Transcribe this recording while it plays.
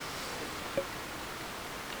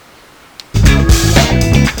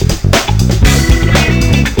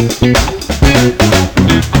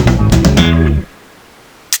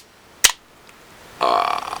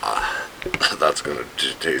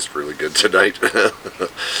really good tonight.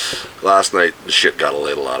 Last night, the shit got a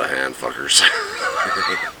little out of hand, fuckers.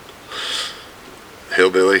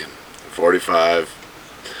 Hillbilly, 45,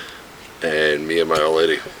 and me and my old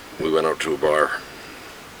lady, we went out to a bar.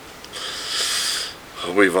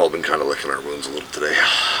 We've all been kind of licking our wounds a little today.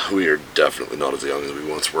 We are definitely not as young as we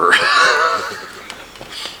once were.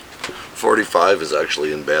 45 is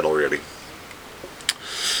actually in bed already.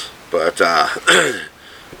 But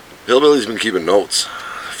Hillbilly's been keeping notes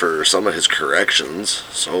for some of his corrections,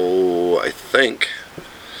 so I think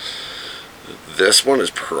this one is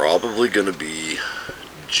probably going to be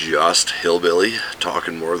just Hillbilly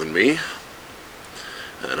talking more than me.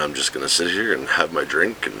 And I'm just going to sit here and have my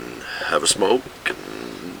drink and have a smoke and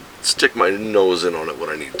stick my nose in on it when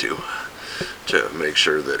I need to make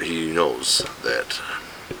sure that he knows that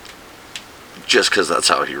just because that's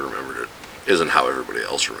how he remembered it isn't how everybody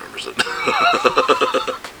else remembers it.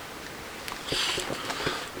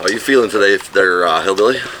 How you feeling today there,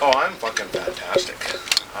 Hillbilly? Oh, I'm fucking fantastic.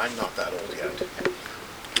 I'm not that old yet.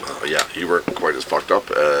 Yeah, you weren't quite as fucked up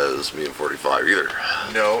as me and 45 either.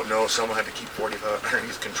 No, someone had to keep 45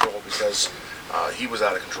 underneath control because he was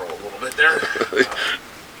out of control a little bit there.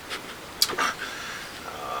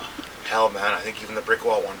 Hell, man, I think even the brick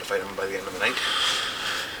wall wanted to fight him by the end of the night.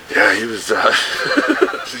 Yeah, he was.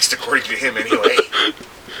 At least according to him, anyway.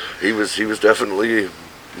 He was definitely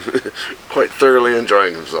quite thoroughly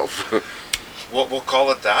enjoying himself. We'll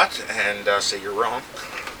call it that and say you're wrong.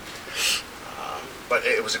 But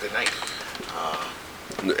it was a good night.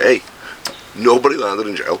 Hey, nobody landed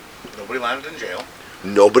in jail. Nobody landed in jail.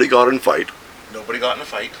 Nobody got in a fight. Nobody got in a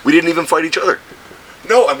fight. We didn't even fight each other.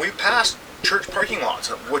 No, and we passed church parking lots,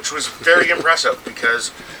 which was very impressive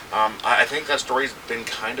because I think that story's been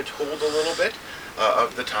kind of told a little bit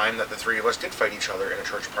of the time that the three of us did fight each other in a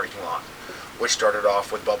church parking lot, which started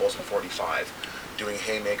off with Bubbles and 45 doing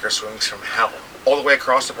haymaker swings from hell all the way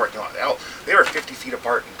across the parking lot. Hell, they were 50 feet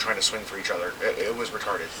apart and trying to swing for each other. It was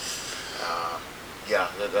retarded. Yeah,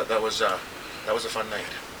 that was a fun night.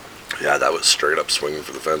 Yeah, that was straight up swinging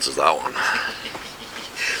for the fences, that one.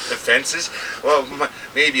 The fences? Well,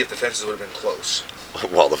 maybe if the fences would have been close.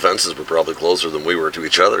 Well, the fences were probably closer than we were to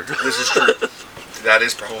each other. This is true. That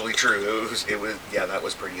is probably true. It was. Yeah, that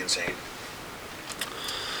was pretty insane.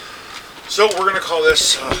 So we're gonna call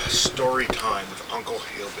this story time with Uncle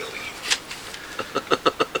Hillbilly.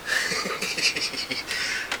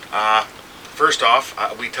 First off,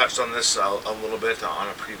 we touched on this a little bit on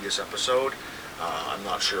a previous episode. I'm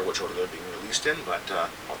not sure which order they're being released in, but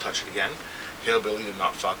I'll touch it again. Hillbilly did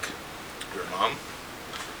not fuck your mom.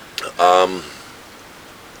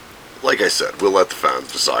 Like I said, we'll let the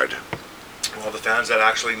fans decide. Well, the fans that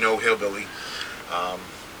actually know Hillbilly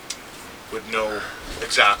would know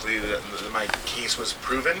exactly that my case was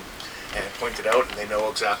proven and pointed out, and they know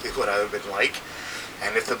exactly what I would have been like.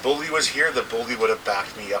 And if the bully was here, the bully would have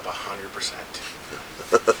backed me up 100%.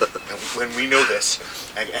 And when we know this,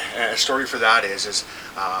 and a story for that is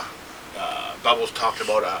Bubbles talked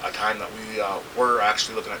about a time that we were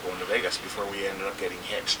actually looking at going to Vegas before we ended up getting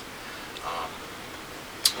hitched.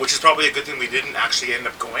 Which is probably a good thing we didn't actually end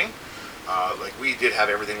up going. Like, we did have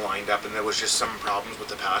everything lined up, and there was just some problems with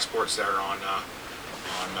the passports there on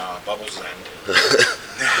Bubbles' end.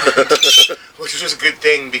 Which was a good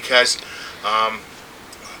thing because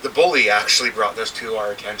the bully actually brought this to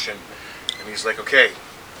our attention. And he's like, okay,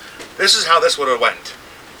 this is how this would have went.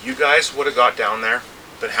 You guys would have got down there,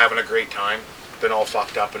 been having a great time, been all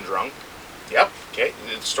fucked up and drunk. Yep, okay,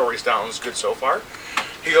 the story sounds good so far.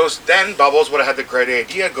 He goes, then Bubbles would have had the great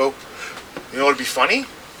idea, go, you know what would be funny?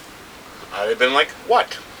 I'd have been like,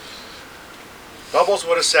 what? Bubbles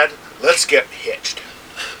would have said, let's get hitched.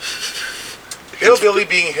 Hillbilly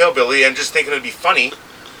being Hillbilly and just thinking it'd be funny,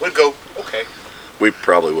 would go, okay. We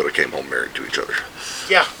probably would have came home married to each other.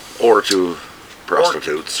 Yeah. Or to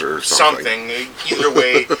prostitutes or something. Either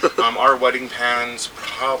way, our wedding plans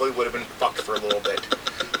probably would have been fucked for a little bit.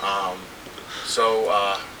 So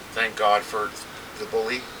thank God for the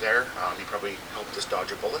bully there. He probably helped us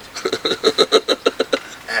dodge a bullet.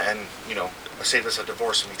 And, you know, saved us a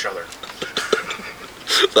divorce from each other.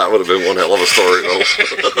 That would have been one hell of a story, though.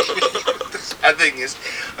 The sad thing is,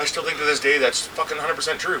 I still think to this day that's fucking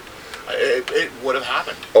 100% true. It would have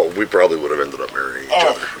happened. Oh, we probably would have ended up marrying each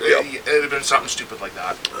other. It would have been something stupid like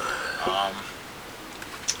that.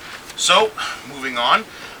 So, moving on.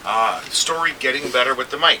 Story getting better with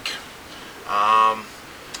the mic.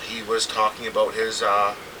 He was talking about his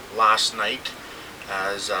last night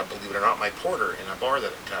as, believe it or not, my porter in a bar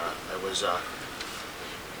that I was,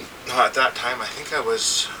 at that time, I think I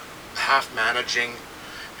was half managing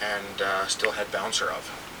and still head bouncer of.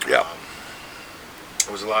 Yeah.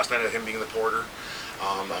 It was the last night of him being the porter.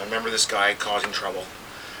 I remember this guy causing trouble,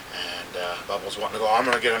 and Bubbles wanting to go. I'm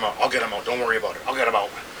gonna get him out. I'll get him out. Don't worry about it. I'll get him out.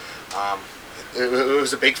 It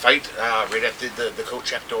was a big fight right at the coat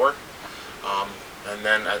check door. And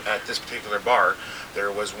then at this particular bar,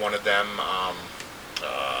 there was one of them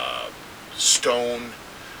stone.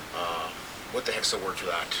 What the heck's the word for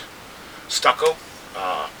that? Stucco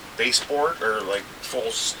baseboard or like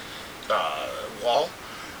full wall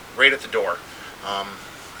right at the door.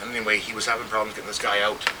 Anyway, he was having problems getting this guy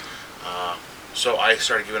out. So I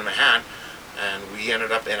started giving him a hand, and we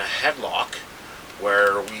ended up in a headlock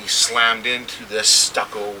where we slammed into this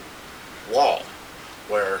stucco wall,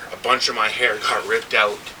 where a bunch of my hair got ripped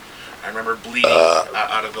out. I remember bleeding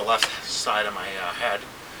out of the left side of my head,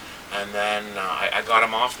 and then I got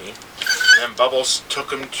him off me, and then Bubbles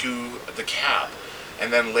took him to the cab,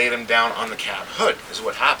 and then laid him down on the cab hood, is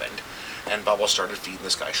what happened, and Bubbles started feeding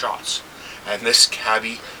this guy shots. And this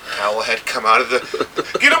cabbie towel had come out of the...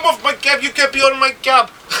 Get him off my cab! You can't be on my cab!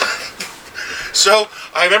 So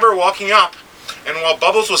I remember walking up, and while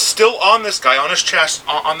Bubbles was still on this guy, on his chest,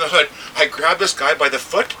 on the hood, I grabbed this guy by the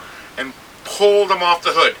foot and pulled him off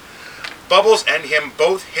the hood. Bubbles and him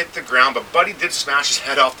both hit the ground, but Buddy did smash his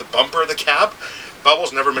head off the bumper of the cab.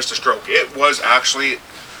 Bubbles never missed a stroke. It was actually,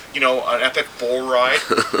 an epic bull ride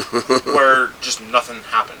where just nothing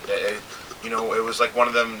happened. It was like one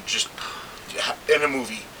of them just in a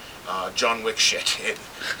movie, John Wick shit.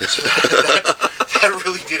 That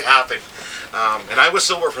really did happen. And I was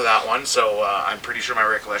silver for that one, so I'm pretty sure my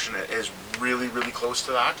recollection is really, really close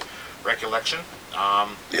to that recollection.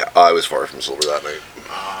 Yeah, I was far from silver that night.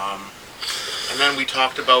 And then we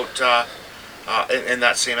talked about, in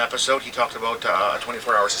that same episode, he talked about a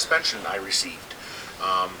 24-hour suspension I received.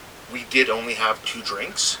 We did only have 2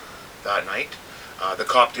 drinks that night. The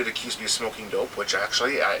cop did accuse me of smoking dope, which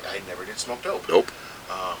actually I never did smoke dope. Nope.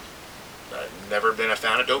 I've never been a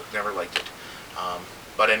fan of dope, never liked it.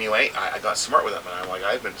 But anyway, I got smart with him, and I'm like,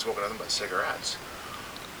 I've been smoking nothing but cigarettes.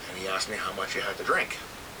 And he asked me how much you had to drink.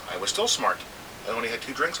 I was still smart. I only had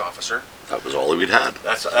 2 drinks, officer. That was all we'd had.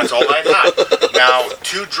 That's all I had. Now,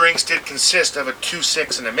 2 drinks did consist of a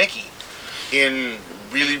 2-6 and a Mickey in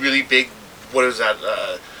really, really big, what is that,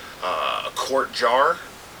 a quart jar?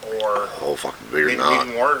 Or bigger than that.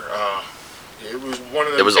 Maybe more. It was one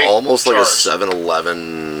of the. It was big almost like a jars.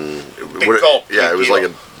 7-Eleven. Big gulp. Yeah, it was deal.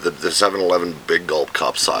 like the 7-Eleven big gulp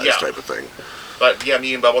cup size type of thing. But yeah,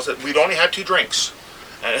 me and Bubbles, we'd only had 2 drinks,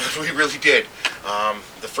 and we really did.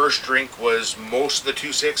 The first drink was most of the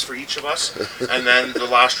 2-6 for each of us, and then the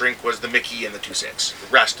last drink was the Mickey and the 2-6.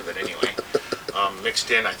 The rest of it, anyway, mixed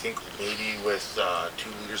in. I think maybe with 2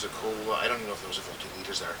 liters of cola. I don't even know if there was a full 2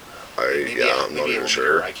 liters there. I'm not even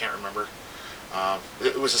sure. I can't remember.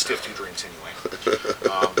 It was a stiff 2 drinks anyway.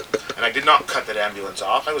 And I did not cut that ambulance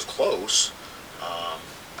off. I was close,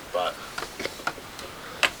 but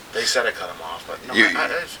they said I cut him off. But no,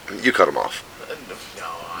 you cut him off. No,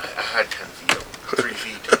 I had 10 feet, 3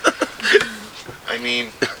 feet. I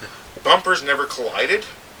mean, bumpers never collided.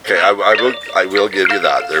 Okay, I will give you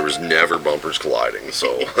that. There was never bumpers colliding.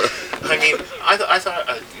 So. I mean, I thought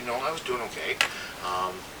I was doing okay.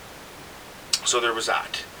 So there was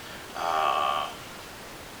that.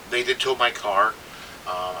 They did tow my car.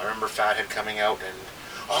 I remember Fathead coming out and,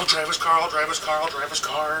 I'll drive his car.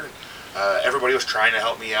 And, everybody was trying to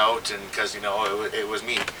help me out, and because it was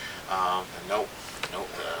me. And nope.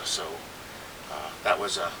 So that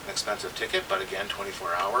was an expensive ticket, but again,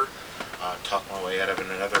 24-hour. Talked my way out of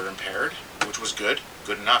another impaired, which was good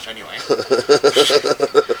enough anyway.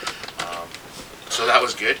 So that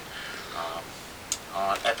was good.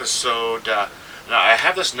 Episode. Now I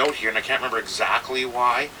have this note here, and I can't remember exactly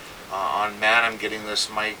why. On Man, I'm getting this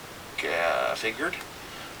mic figured.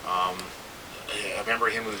 I remember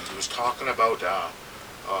him. He was talking about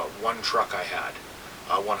one truck I had,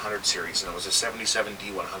 100 series, and it was a 77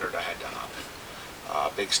 D100 I had done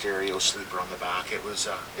up. Big stereo, sleeper on the back. It was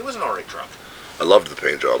an alright truck. I loved the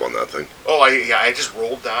paint job on that thing. Oh, I just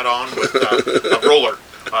rolled that on with a roller.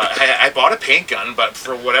 I bought a paint gun, but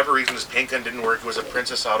for whatever reason, this paint gun didn't work. It was a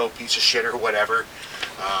Princess Auto piece of shit or whatever.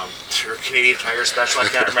 Or Canadian Tire Special, I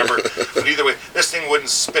can't remember. But either way, this thing wouldn't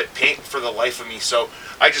spit paint for the life of me. So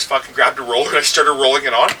I just fucking grabbed a roller and I started rolling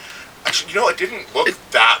it on. Actually, it didn't look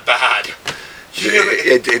that bad.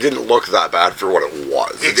 It didn't look that bad for what it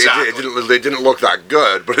was. Exactly. It didn't look that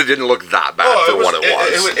good, but it didn't look that bad for what it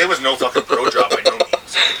was. It was no fucking pro job by no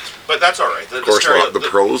means. But that's all right. Of course, the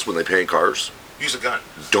pros, when they paint cars, use a gun.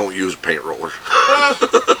 Don't use a paint roller.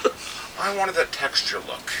 I wanted that texture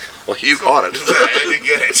look. Well, you got it. I did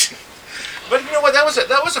get it. But you know what? That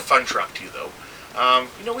was a fun truck too, though.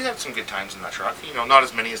 We had some good times in that truck. Not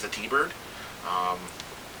as many as the T-Bird,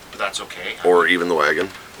 but that's okay. Or even the wagon.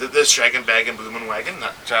 This Shaggin' Baggin' Boomin' wagon,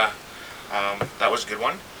 that was a good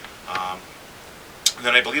one. And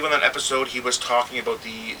then I believe on that episode he was talking about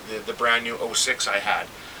the brand new 06 I had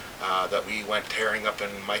that we went tearing up in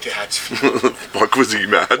my dad's field. Fuck, was he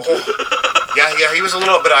mad? Oh, yeah, he was a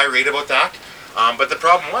little bit irate about that. But the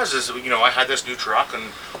problem was, I had this new truck,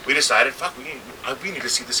 and we decided, fuck, we need to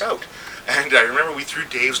see this out. And I remember we threw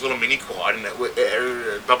Dave's little mini quad,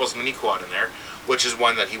 Bubbles mini quad in there, which is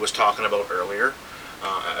one that he was talking about earlier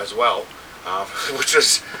as well, which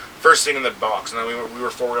was first thing in the box. And then we were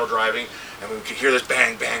 4-wheel driving, and we could hear this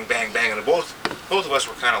bang, bang, bang, bang, and both of us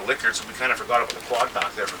were kind of liquored, so we kind of forgot about the quad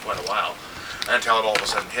back there for quite a while, until it all of a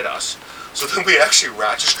sudden hit us. So then we actually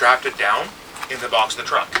ratchet strapped it down in the box of the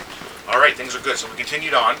truck. All right, things are good. So we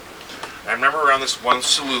continued on. I remember around this one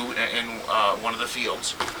slough in one of the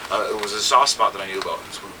fields, it was a soft spot that I knew about.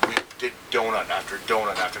 So we did donut after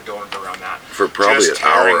donut after donut around that. For probably an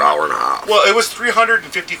hour and a half. Well, it was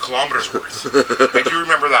 350 kilometers worth. I do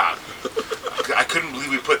remember that. I couldn't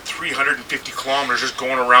believe we put 350 kilometers just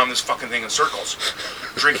going around this fucking thing in circles,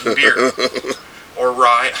 drinking beer. Or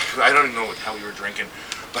rye. I don't even know what the hell we were drinking.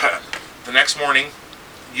 But the next morning,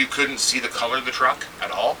 you couldn't see the color of the truck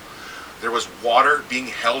at all. There was water being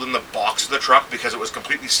held in the box of the truck because it was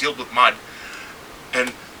completely sealed with mud.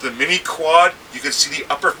 And the mini quad, you could see the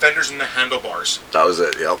upper fenders and the handlebars. That was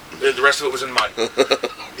it, yep. The rest of it was in mud.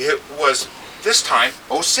 It was, this time,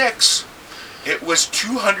 06, it was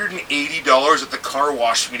 $280 at the car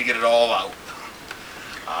wash for me to get it all out.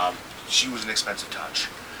 She was an expensive touch.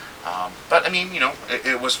 But, I mean,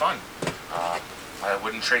 it was fun. I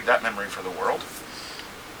wouldn't trade that memory for the world.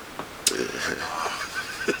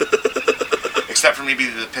 Except for maybe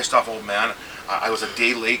the pissed off old man. I was a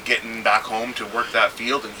day late getting back home to work that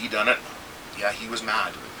field, and he done it. Yeah, he was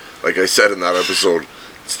mad. Like I said in that episode,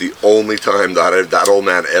 it's the only time that old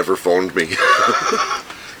man ever phoned me.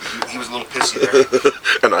 He was a little pissy there.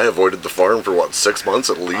 And I avoided the farm for 6 months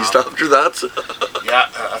at least after that. Yeah,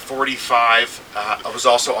 a 45 was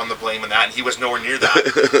also on the blame in that, and he was nowhere near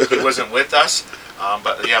that. He wasn't with us.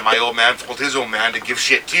 But yeah, my old man told his old man to give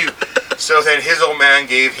shit too. So then his old man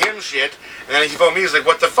gave him shit, and then he phoned me. He's like,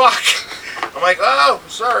 "What the fuck?" I'm like, "Oh,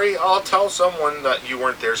 sorry. I'll tell someone that you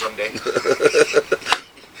weren't there someday."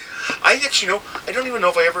 I actually I don't even know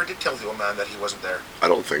if I ever did tell the old man that he wasn't there. I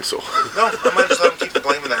don't think so. No, I might just let him keep the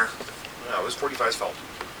blame in there. Yeah, it was 45's fault.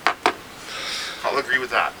 I'll agree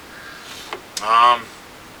with that.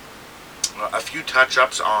 A few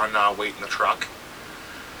touch-ups on weight in the truck.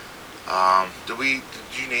 Did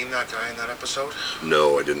you name that guy in that episode?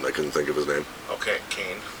 No, I didn't. I couldn't think of his name. Okay,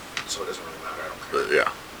 Kane. So it doesn't really matter. I don't care. But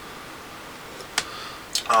yeah.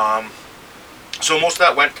 So most of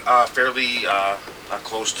that went fairly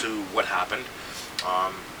close to what happened.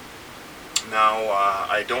 Now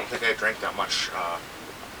I don't think I drank that much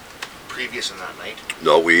previous in that night.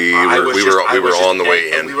 No, we were on the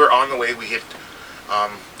way in. We were on the way. We had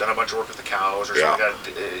done a bunch of work with the cows or something like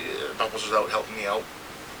that. Bubbles was out helping me out,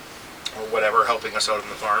 or whatever, helping us out in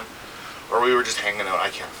the farm, or we were just hanging out. I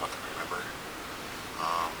can't fucking remember.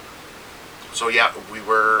 So yeah, we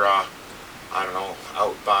were I don't know,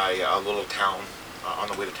 out by a little town on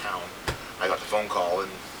the way to town. I got the phone call,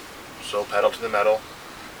 and so pedal to the metal.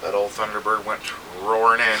 That old Thunderbird went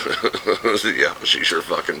roaring in. Yeah, she sure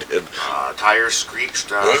fucking did. Tires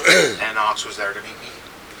screeched, and Ox was there to meet me.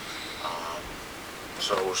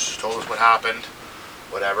 So she told us what happened,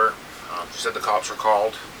 whatever. She said the cops were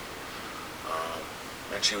called,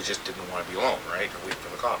 and she just didn't want to be alone, right? Or wait for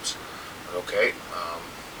the cops. Okay.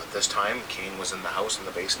 At this time, Kane was in the house in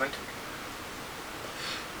the basement.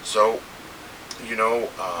 So,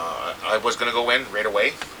 I was going to go in right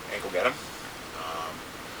away and go get him.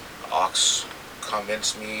 Ox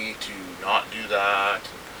convinced me to not do that.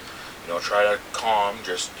 Try to calm,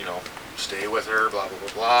 just, stay with her, blah, blah,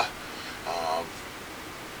 blah, blah.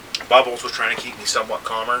 Bubbles was trying to keep me somewhat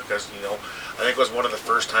calmer because, I think it was one of the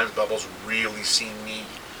first times Bubbles really seen me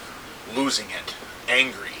losing it,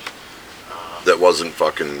 angry. That wasn't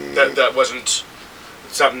fucking... That wasn't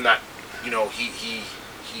something that, he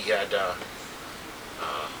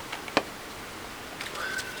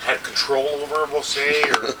had control over, we'll say,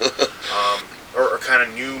 or kind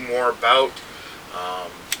of knew more about.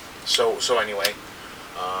 So anyway,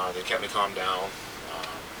 they kept me calmed down.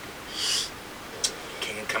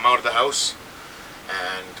 Kane come out of the house,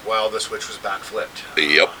 and the switch was back flipped.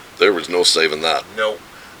 Yep, there was no saving that. No,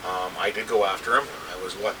 I did go after him. I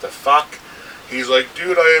was, what the fuck? He's like,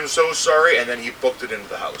 dude, I am so sorry, and then he booked it into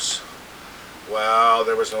the house. Well,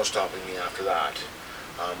 there was no stopping me after that.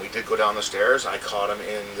 We did go down the stairs. I caught him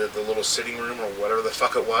in the little sitting room or whatever the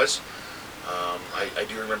fuck it was. I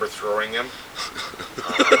do remember throwing him.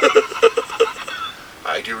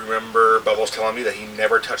 I do remember Bubbles telling me that he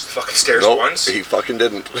never touched the fucking stairs once. He fucking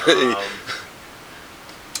didn't.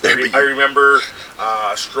 I remember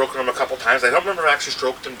stroking him a couple times. I don't remember if I actually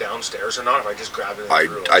stroked him downstairs or not, if I just grabbed him and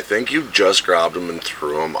threw him. I think you just grabbed him and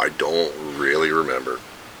threw him. I don't really remember.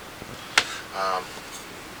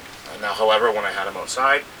 Now, however, when I had him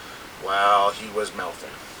outside, well, he was mouthing.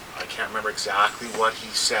 I can't remember exactly what he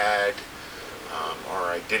said, or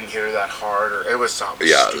I didn't hit her that hard, or it was something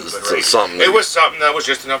stupid, right? Something. It was something that was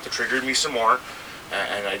just enough to trigger me some more,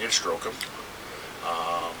 and I did stroke him.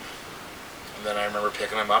 And then I remember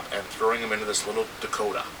picking him up and throwing him into this little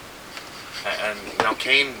Dakota. And now,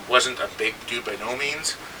 Kane wasn't a big dude by no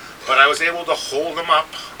means, but I was able to hold him up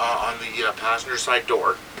on the passenger side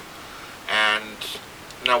door. And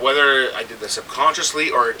now, whether I did this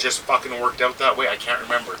subconsciously or it just fucking worked out that way, I can't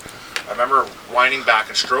remember. I remember winding back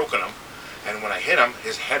and stroking him, and when I hit him,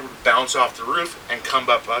 his head would bounce off the roof and come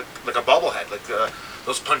up like a bobblehead, like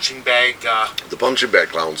those punching bag... the punching bag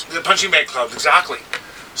clowns. The punching bag clowns, exactly.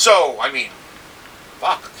 So, I mean,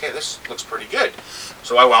 fuck, okay, this looks pretty good.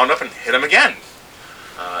 So I wound up and hit him again.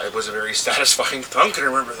 It was a very satisfying thunk, I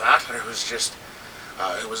remember that. It was just,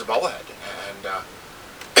 it was a bobblehead. And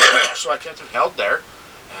so I kept him held there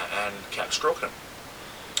and kept stroking him.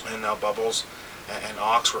 And now Bubbles and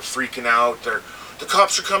Ox were freaking out. The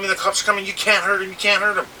cops are coming, you can't hurt him,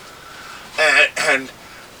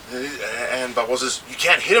 And Bubbles is, you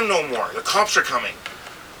can't hit him no more, the cops are coming.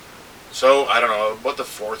 So, I don't know, about the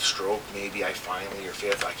fourth stroke, maybe I finally, or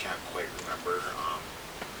fifth, I can't quite remember,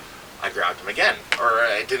 I grabbed him again. Or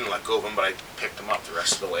I didn't let go of him, but I picked him up the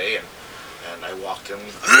rest of the way, and I walked him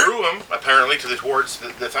through him, apparently, towards the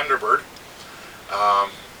Thunderbird.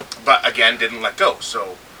 But again, didn't let go,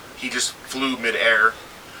 so he just flew mid-air,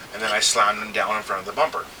 and then I slammed him down in front of the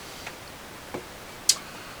bumper.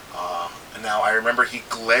 And now I remember he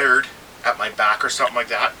glared at my back or something like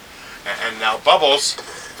that, and now Bubbles,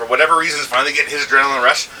 for whatever reason, is finally getting his adrenaline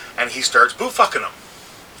rush, and he starts boot fucking him.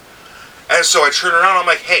 And so I turn around, I'm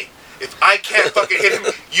like, hey, if I can't fucking hit him,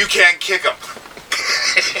 you can't kick him.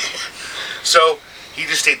 So he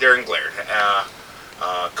just stayed there and glared.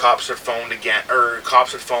 Cops had phoned again, or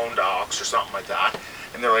cops had phoned Ox or something like that,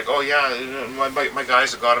 and they're like, oh yeah, my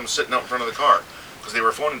guys have got him sitting out in front of the car, because they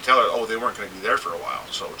were phoning to tell her, oh, they weren't going to be there for a while,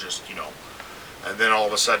 so just, you know. And then all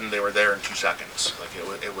of a sudden they were there in 2 seconds. Like,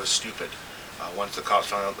 it was stupid. Once the cops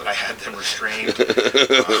found out that I had them restrained. The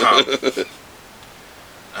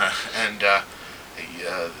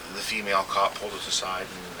female cop pulled us aside,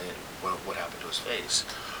 and what happened to his face?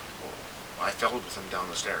 Well, I fell with him down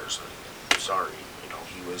the stairs. Sorry, you know,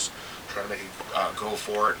 he was trying to make a go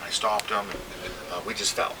for it, and I stopped him, and we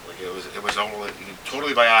just fell. Like, it was all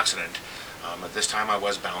totally by accident. At this time I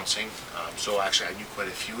was bouncing, so actually I knew quite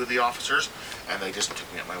a few of the officers, and they just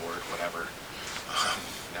took me at my word, whatever.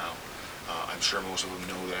 Now, I'm sure most of them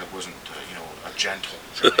know that I wasn't, you know, a gentle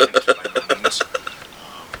giant by no means.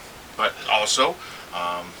 But also,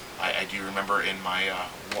 I do remember in my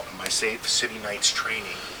Safe City Nights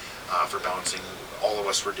training for bouncing, all of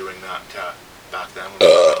us were doing that back then when we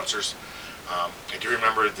were bouncers. I do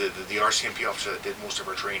remember the RCMP officer that did most of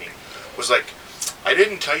our training was like, I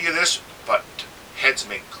didn't tell you this, but heads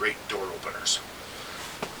make great door openers.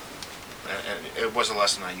 And it was a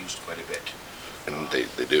lesson I used quite a bit. And they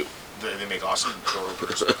do. They make awesome door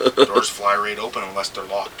openers. Doors fly right open unless they're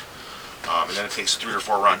locked. And then it takes 3 or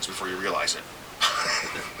 4 runs before you realize it.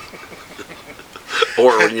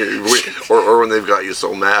 or when they've got you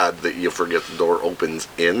so mad that you forget the door opens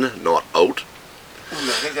in, not out. Ooh,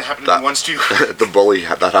 I think that happened to me once too. The bully,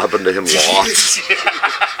 that happened to him lots.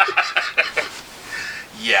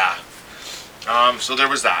 Yeah. So there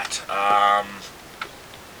was that.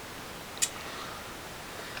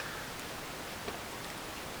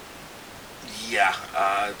 Yeah.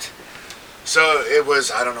 So it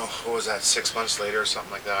was, I don't know, what was that, 6 months later or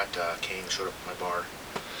something like that, Kane showed up at my bar.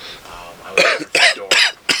 I was at the door.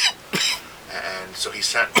 And so he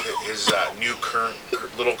sent his new current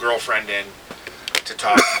little girlfriend in to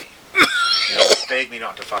talk to me. You know, beg me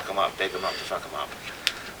not to fuck him up, beg him not to fuck him up.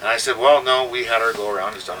 And I said, well, no, we had our go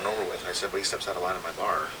around, it's done and over with. I said, but he steps out of line at my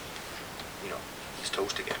bar, you know, he's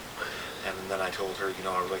toast again. And then I told her, you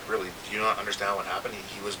know, I was like, really, do you not understand what happened?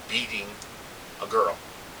 He was beating a girl,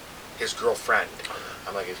 his girlfriend.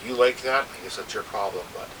 I'm like, if you like that, I guess that's your problem,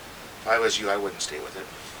 but if I was you, I wouldn't stay with it.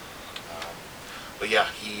 But yeah,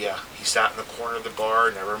 he sat in the corner of the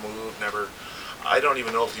bar, never moved, never. I don't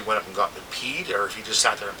even know if he went up and got the peed or if he just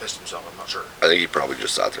sat there and pissed himself. I'm not sure. I think he probably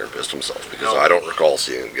just sat there and pissed himself because No. I don't recall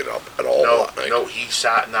seeing him get up at all No, that night. no, he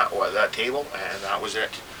sat in that table and that was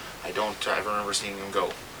it. I don't ever remember seeing him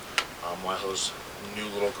go. While his new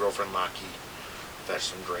little girlfriend Laki fetched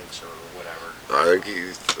some drinks or whatever. I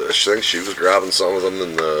think she was grabbing some of them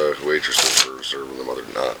and the waitresses were serving them other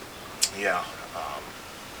than that. Yeah.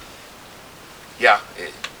 Yeah.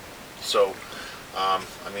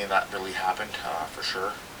 I mean, that really happened for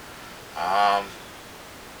sure.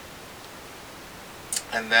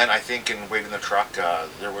 And then I think in Wait in the Truck,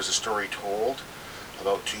 there was a story told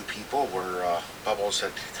about two people where Bubbles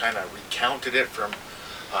had kind of recounted it from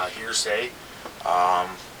hearsay.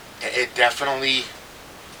 It definitely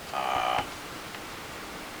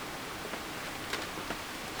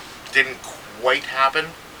didn't quite happen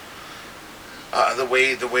the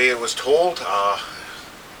way it was told.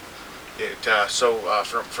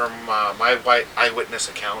 From my eyewitness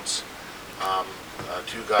accounts,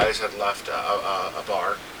 two guys had left a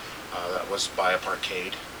bar that was by a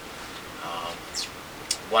parkade.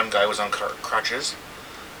 One guy was on crutches,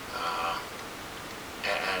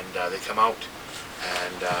 and they come out,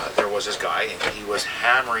 and there was this guy, and he was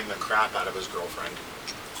hammering the crap out of his girlfriend,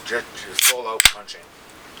 just full out punching.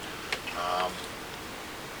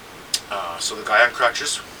 So the guy on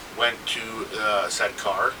crutches went to said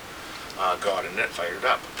car, got in it, fired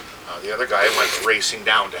up. The other guy went racing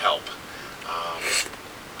down to help,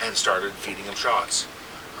 and started feeding him shots.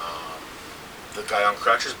 The guy on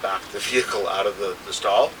crutches backed the vehicle out of the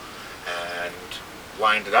stall and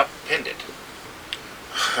lined it up, pinned it.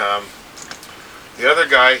 The other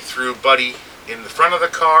guy threw Buddy in the front of the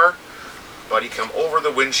car. Buddy come over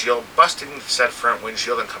the windshield, busting said front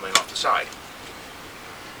windshield and coming off the side.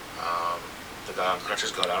 The guy on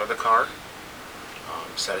crutches got out of the car,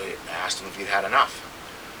 asked him if he'd had enough.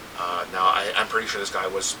 Now, I'm pretty sure this guy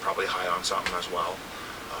was probably high on something as well,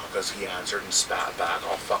 because he answered and spat back,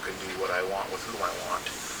 I'll fucking do what I want with whom I want.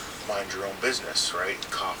 Mind your own business, right?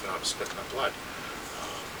 Coughing up, spitting up blood.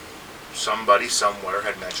 Somebody somewhere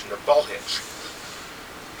had mentioned a ball hitch.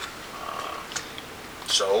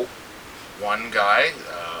 So, one guy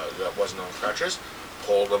that wasn't on crutches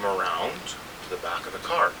pulled him around to the back of the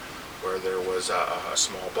car, where there was a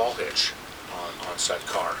small ball hitch on said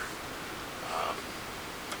car.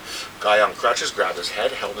 Guy on crutches grabbed his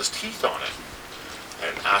head, held his teeth on it,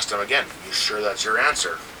 and asked him again, you sure that's your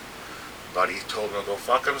answer? Buddy told him to go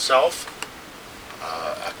fuck himself.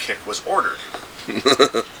 A kick was ordered.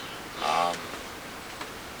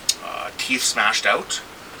 Teeth smashed out.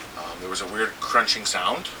 There was a weird crunching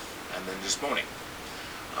sound, and then just moaning.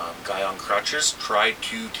 Guy on crutches tried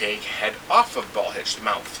to take head off of ball hitched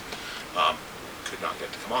mouth. Could not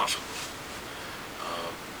get to come off.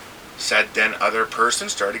 Said then other person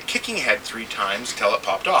started kicking head 3 times till it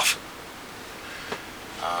popped off.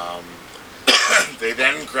 They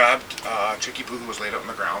then grabbed Chicky Poo, who was laid out on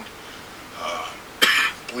the ground,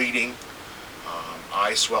 bleeding,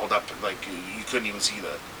 eye swelled up, like you couldn't even see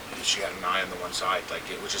she had an eye on the one side, like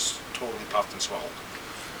it was just totally puffed and swelled,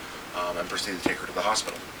 and proceeded to take her to the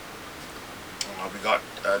hospital.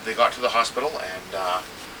 They got to the hospital, and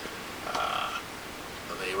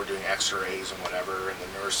they were doing x-rays and whatever, and the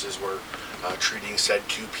nurses were treating said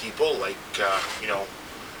 2 people like,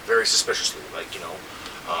 very suspiciously, like,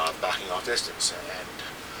 backing off distance. And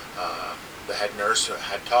the head nurse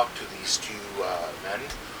had talked to these 2 men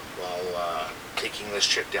while taking this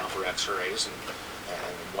chick down for x-rays and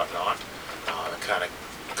whatnot, and kind of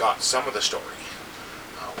got some of the story.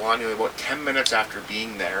 Well, anyway, about 10 minutes after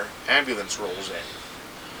being there, ambulance rolls in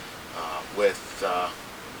with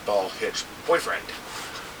ball hitch boyfriend.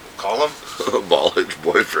 We'll call him Ball hitch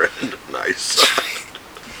boyfriend. Nice.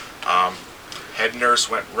 Head nurse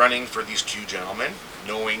went running for these 2 gentlemen,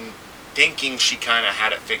 thinking she kind of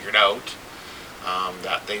had it figured out,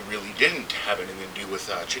 that they really didn't have anything to do with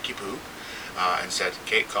Chicky Poo, and said,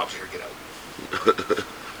 "Okay, cops are here, get out."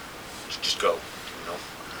 Just go,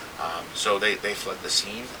 So they fled the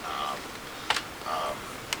scene.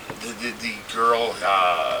 The girl,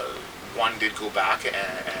 one did go back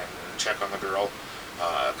and check on the girl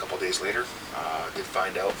a couple days later. Did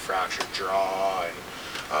find out fractured jaw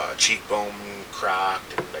and cheekbone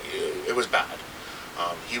cracked, and it was bad.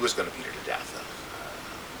 He was going to beat her to death.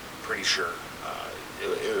 Pretty sure.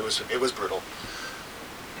 It was brutal.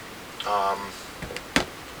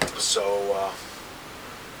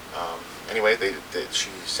 Anyway, she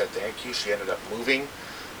said thank you. She ended up moving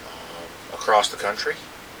across the country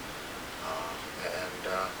and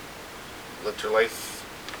lived her life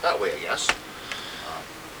that way, I guess.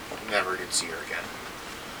 Never did see her again.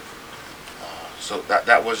 So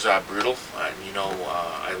that was brutal, and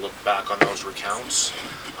I look back on those recounts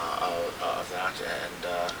of that, and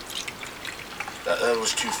that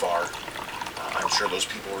was too far. I'm sure those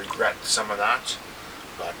people regret some of that,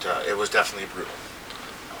 but it was definitely brutal.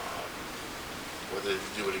 Whether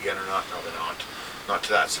they do it again or not, probably not. Not to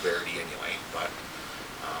that severity anyway, but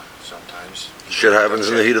sometimes Shit happens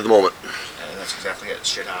in the heat of the moment. and that's exactly it.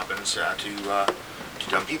 Shit happens to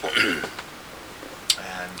dumb people,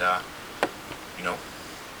 and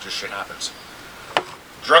just shit happens.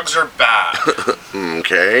 Drugs are bad.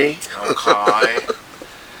 Okay. Okay.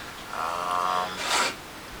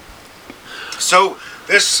 So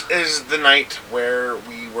this is the night where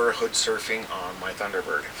we were hood surfing on my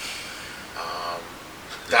Thunderbird.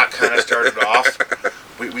 That kind of started off.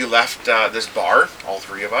 We left this bar, all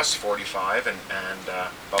three of us, 45 and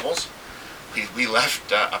Bubbles. We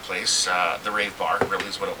left a place, the Rave Bar, really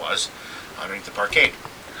is what it was, underneath the parkade.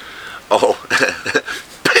 Oh.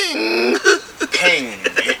 Ping! Ping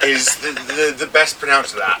is the best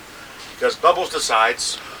pronounced of that. Because Bubbles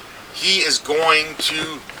decides he is going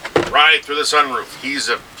to ride through the sunroof. He's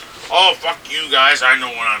oh, fuck you guys, I know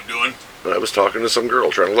what I'm doing. I was talking to some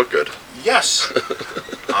girl trying to look good. Yes.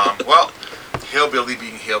 Well, Hillbilly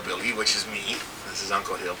being Hillbilly, which is me, this is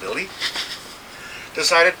Uncle Hillbilly,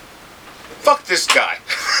 decided, fuck this guy,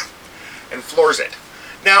 and floors it.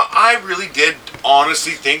 Now, I really did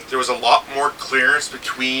honestly think there was a lot more clearance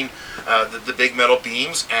between the big metal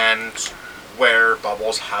beams and where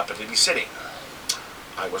Bubbles happened to be sitting.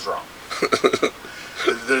 I was wrong.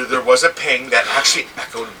 There was a ping that actually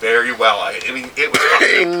echoed very well. I mean, it was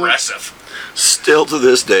fucking impressive. Still to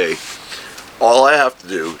this day, all I have to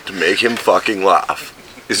do to make him fucking laugh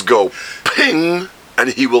is go ping, and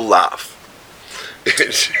he will laugh.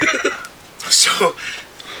 So,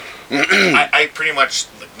 I pretty much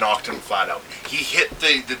knocked him flat out. He hit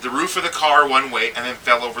the roof of the car one way and then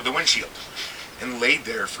fell over the windshield and laid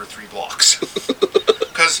there for 3 blocks.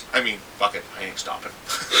 Because, I mean, fuck it, I ain't stopping.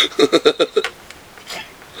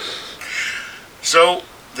 So,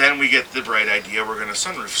 then we get the bright idea we're going to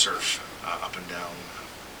sunroof surf up and down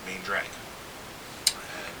Main Drag.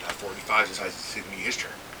 And 45 decides to give me his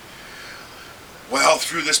turn. Well,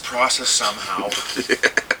 through this process somehow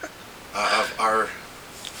of our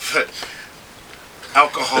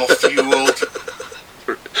alcohol-fueled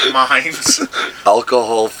minds,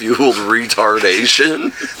 Alcohol-fueled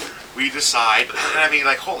retardation. we decide, and I mean,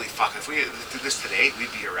 like, holy fuck, if we did this today,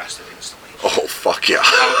 we'd be arrested instantly. Oh, fuck yeah.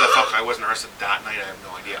 How the fuck I wasn't arrested that night, I have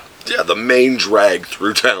no idea. Yeah, the main drag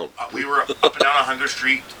through town. We were up and down 100th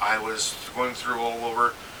Street. I was going through all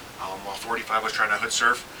over while 45 was trying to hood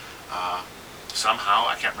surf. Somehow,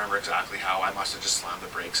 I can't remember exactly how, I must have just slammed the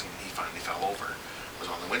brakes and he finally fell over. Was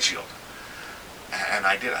on the windshield. And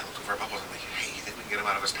I did. I looked over at Bubbles and I'm like, hey, you think we can get him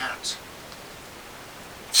out of his pants?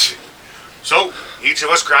 So, each of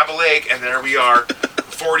us grab a leg and there we are.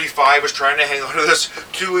 45 was trying to hang on to this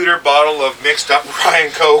 2-liter bottle of mixed up rye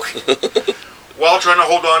and Coke while trying to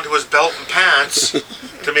hold on to his belt and pants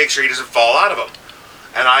to make sure he doesn't fall out of them.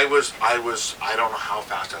 And I don't know how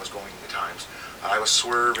fast I was going at the times. I was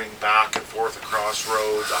swerving back and forth across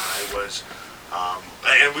roads. I was,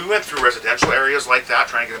 and we went through residential areas like that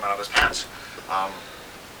trying to get him out of his pants.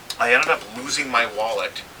 I ended up losing my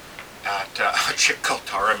wallet at a chick called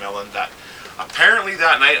Tara Millen that apparently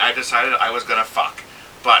that night I decided I was going to fuck.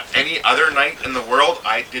 But any other night in the world,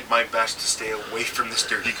 I did my best to stay away from this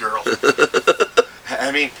dirty girl.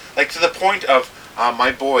 I mean, like to the point of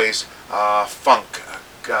my boys, Funk,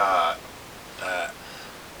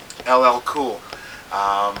 LL Cool,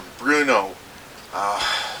 Bruno,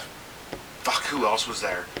 fuck, who else was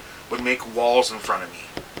there? Would make walls in front of me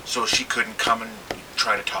so she couldn't come and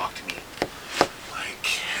try to talk to me.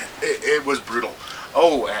 Like, it was brutal.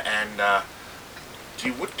 Oh, and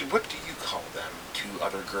what do you call them? 2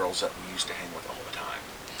 other girls that we used to hang with all the time.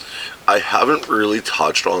 I haven't really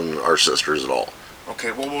touched on our sisters at all.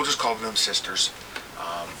 Okay, well, we'll just call them sisters.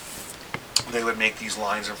 They would make these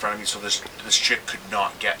lines in front of me so this chick could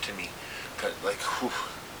not get to me. Like, whew,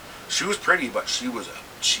 she was pretty, but she was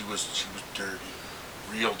dirty,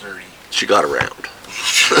 real dirty. She got around.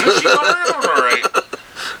 She got around, all right.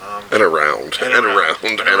 And around, and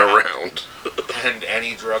around. And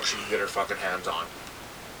any drug she could get her fucking hands on.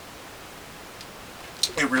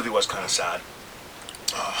 It really was kind of sad.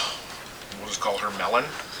 We'll just call her Melon.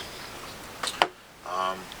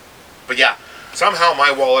 But yeah, somehow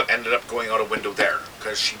my wallet ended up going out a window there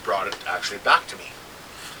because she brought it actually back to me,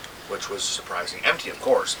 which was surprising. Empty, of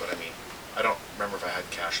course, but I mean, I don't remember if I had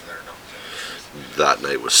cash in there or not. That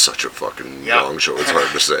night was such a fucking long show, it's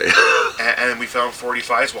hard to say. And we found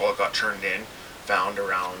 45's wallet got turned in. found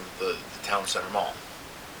around the town center mall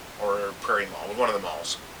or Prairie Mall, one of the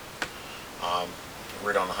malls,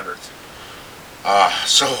 right on the 100th.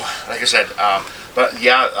 So, like I said, but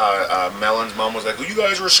yeah, Melon's mom was like, well, you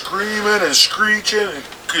guys were screaming and screeching and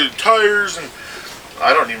good tires, and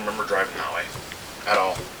I don't even remember driving that way at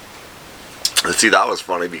all. See, that was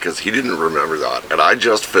funny because he didn't remember that, and I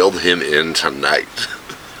just filled him in tonight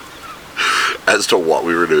as to what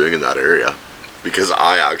we were doing in that area, because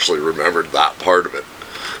I actually remembered that part of it.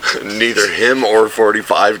 Neither him or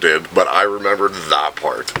 45 did, but I remembered that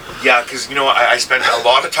part. Yeah, because, you know, I spent a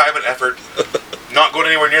lot of time and effort not going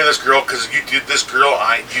anywhere near this girl, because if you did this girl,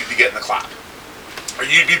 you'd be getting the clap. Or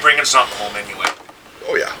you'd be bringing something home anyway.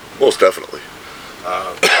 Oh yeah, most definitely.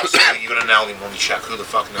 Even an alimony check, who the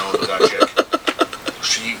fuck knows with that chick?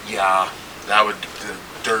 That would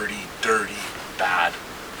dirty, bad.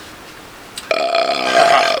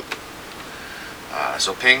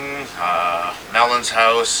 So ping, Melon's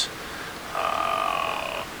house,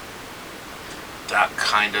 that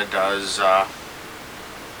kind of does,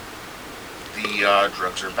 the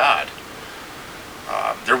drugs are bad.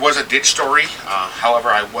 There was a ditch story, however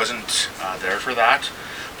I wasn't there for that,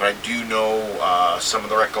 but I do know some of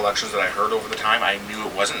the recollections that I heard over the time. I knew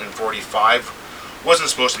it wasn't, and 45 wasn't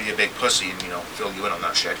supposed to be a big pussy and, you know, fill you in on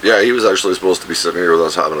that shit. Yeah, he was actually supposed to be sitting here with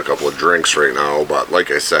us having a couple of drinks right now, but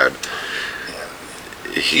like I said,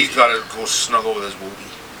 he's got to go snuggle with his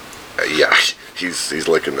woobie. Yeah, he's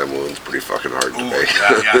licking them wounds pretty fucking hard today.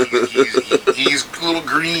 Yeah, he's a little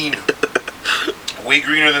green. Way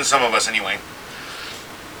greener than some of us, anyway.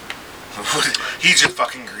 He's just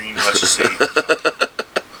fucking green, let's just say.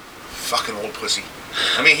 Fucking old pussy.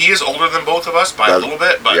 I mean, he is older than both of us by a little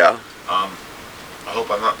bit, but yeah. I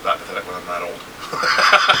hope I'm not that pathetic when I'm that old.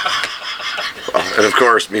 And of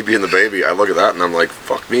course, me being the baby, I look at that and I'm like,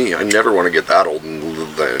 fuck me, I never want to get that old and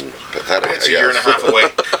pathetic. It's a year and a half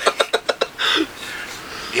away.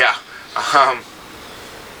 Yeah.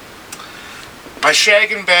 My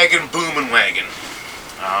shaggin' baggin' boomin' wagon.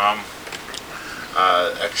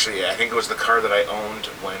 Actually, I think it was the car that I owned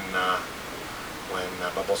when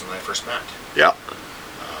Bubbles and I first met. Yeah.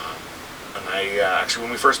 And I actually,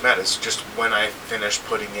 when we first met, it's just when I finished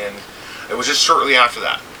putting in. It was just shortly after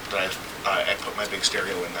that I put my big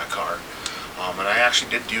stereo in that car, and I actually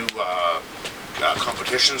did do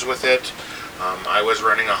competitions with it. I was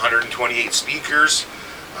running 128 speakers,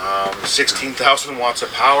 16,000 watts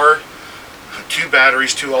of power, 2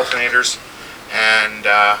 batteries, 2 alternators, and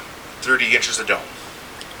 30 inches of dome.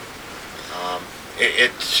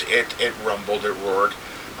 It rumbled, it roared.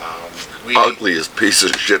 Ugliest piece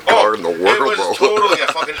of shit car in the world. It was totally a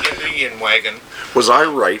fucking Indian wagon. Was I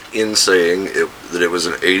right in saying that it was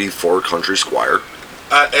an 84 Country Squire?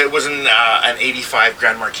 It was an 85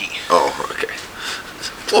 Grand Marquis. Oh, okay.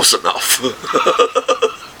 Close enough.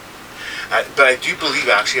 But I do believe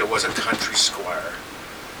actually it was a Country Squire.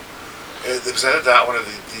 It was either that one or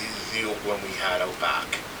the old one we had out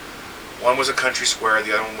back. One was a Country Square,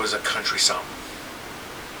 the other one was a Country Some.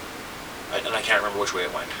 And I can't remember which way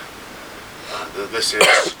it went. This is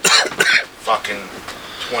fucking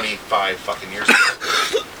 25 fucking years ago.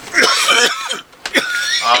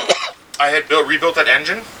 I had rebuilt that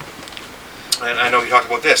engine, and I know you talked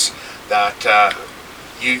about this, that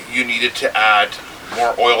you needed to add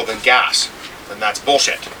more oil than gas, and that's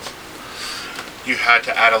bullshit. You had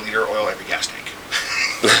to add 1 liter of oil every gas tank.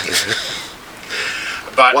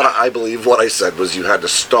 But I believe what I said was you had to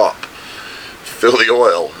stop, fill the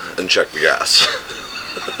oil, and check the gas.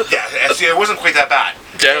 Yeah, see, it wasn't quite that bad.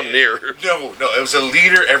 Damn near. No, it was 1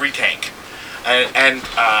 liter every tank. And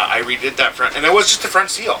I redid that front, and it was just the front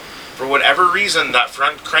seal. For whatever reason, that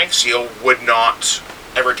front crank seal would not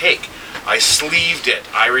ever take. I sleeved it.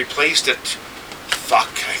 I replaced it,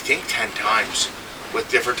 I think 10 times. With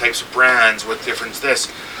different types of brands, with different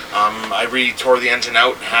this. I re-tore the engine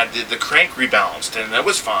out and had the crank rebalanced, and it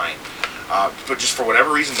was fine. But just for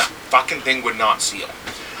whatever reason, that fucking thing would not seal.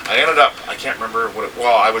 I ended up, I can't remember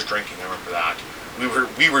well, I was drinking, I remember that.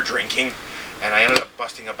 We were drinking, and I ended up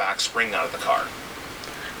busting a back spring out of the car.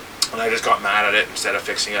 And I just got mad at it. Instead of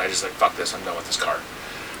fixing it, I just like, fuck this, I'm done with this car.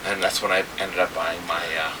 And that's when I ended up buying my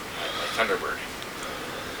Thunderbird.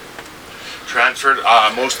 Transferred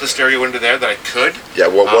most of the stereo into there that I could. Yeah,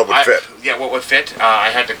 what would fit? Yeah, what would fit. I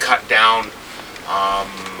had to cut down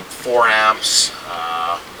 4 amps.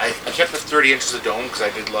 I kept the 30 inches of dome because I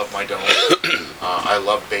did love my dome. I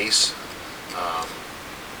love bass.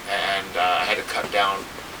 And I had to cut down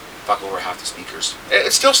over half the speakers.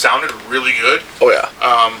 It still sounded really good. Oh yeah.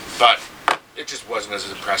 But it just wasn't as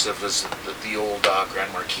impressive as the old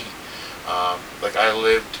Grand Marquis. Like I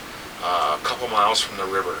lived a couple miles from the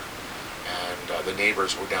river, and and the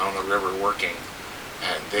neighbors were down the river working,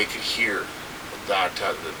 and they could hear that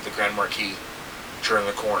the Grand Marquis turn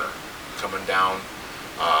the corner, coming down.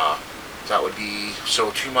 That would be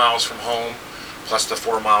 2 miles from home, plus the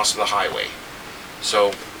 4 miles to the highway.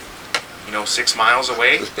 So, 6 miles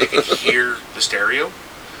away, they could hear the stereo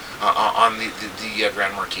on the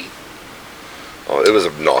Grand Marquis. Oh, it was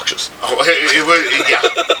obnoxious. Oh, it was, yeah,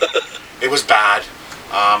 it was bad.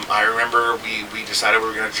 I remember we decided we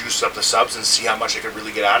were going to juice up the subs and see how much I could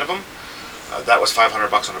really get out of them. That was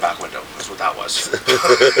 $500 on the back window. That's what that was.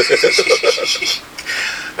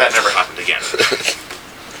 That never happened again.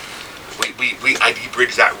 I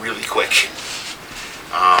debridged that really quick.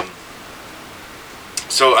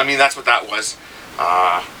 So I mean, that's what that was.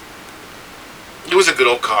 It was a good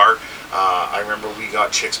old car. I remember we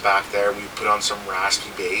got chicks back there. We put on some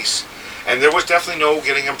raspy bass, and there was definitely no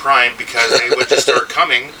getting them primed because they would just start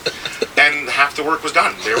coming, and half the work was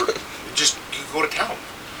done. They were just, you go to town.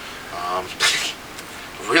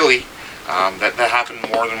 Really, that happened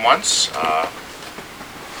more than once.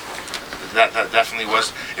 That definitely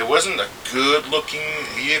was. It wasn't a good-looking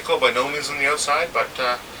vehicle by no means on the outside, but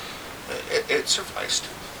it sufficed.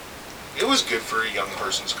 It was good for a young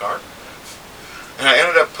person's car. And I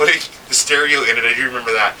ended up putting the stereo in it. I do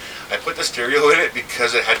remember that. I put the stereo in it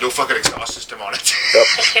because it had no fucking exhaust system on it. Yep.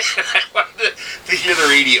 I wanted to hear the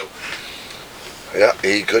radio. Yeah,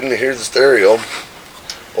 he couldn't hear the stereo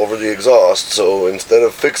over the exhaust, so instead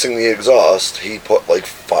of fixing the exhaust, he put like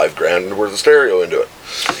 $5,000 worth of stereo into it.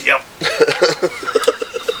 Yep.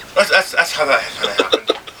 that's how that kind of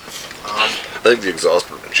happened. I think the exhaust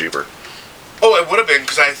would have been cheaper. Oh, it would have been,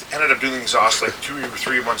 because I ended up doing the exhaust like 2 or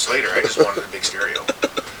 3 months later. I just wanted a big stereo.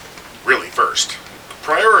 Really, first.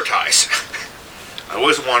 Prioritize. I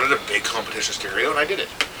always wanted a big competition stereo, and I did it.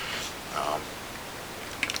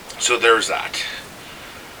 So there's that.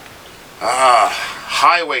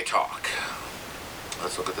 Highway talk.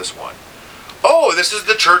 Let's look at this one. Oh, this is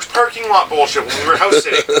the church parking lot bullshit when we were house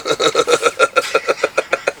sitting.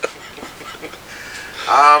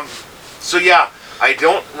 So yeah, I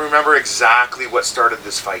don't remember exactly what started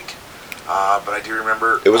this fight, but I do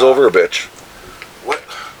remember... It was over a bitch. What?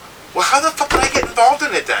 Well, how the fuck did I get involved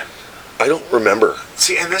in it then? I don't remember.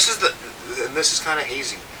 See, and this is kind of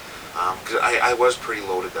hazy, because I was pretty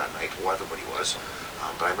loaded that night. Well, everybody was.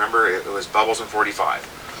 But I remember it was Bubbles and 45.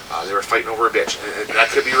 They were fighting over a bitch. That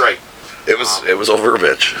could be right. It was over a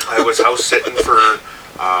bitch. I was house sitting for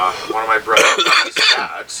one of my brother's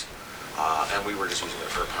dads, and we were just using it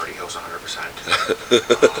for a party house 100%.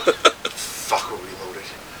 Fuck, were we loaded.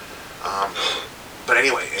 But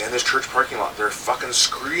anyway, in this church parking lot, they're fucking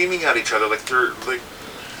screaming at each other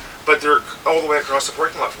but they're all the way across the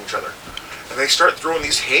parking lot from each other. And they start throwing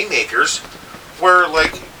these haymakers where,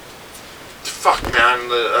 fuck, man,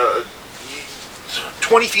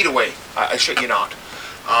 20 feet away. I shit you not.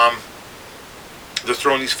 They're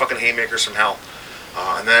throwing these fucking haymakers from hell.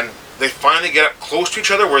 And then they finally get up close to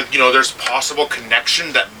each other where, there's possible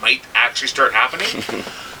connection that might actually start happening.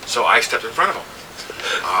 So I stepped in front of them.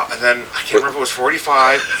 And then, I can't remember if it was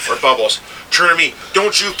 45 or Bubbles, turned to me,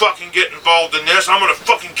 "Don't you fucking get involved in this, I'm gonna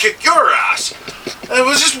fucking kick your ass." And it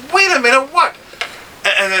was just, wait a minute, what?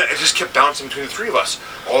 And then it just kept bouncing between the three of us.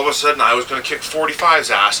 All of a sudden, I was going to kick 45's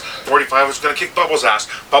ass. 45 was going to kick Bubbles' ass.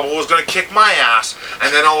 Bubble was going to kick my ass.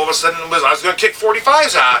 And then all of a sudden, I was going to kick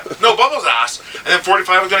 45's ass. No, Bubbles' ass. And then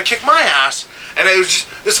 45 was going to kick my ass. And it was just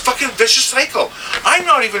this fucking vicious cycle. I'm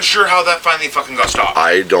not even sure how that finally fucking got stopped.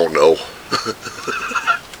 I don't know.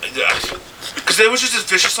 Because it was just this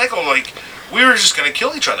vicious cycle. We were just going to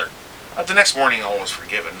kill each other. The next morning, all was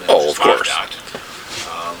forgiven. Oh, of course.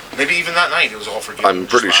 Maybe even that night it was all forgiven. I'm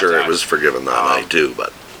pretty sure it was forgiven that night too,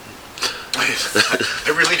 but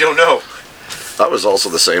I really don't know. That was also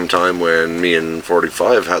the same time when me and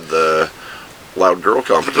 45 had the loud girl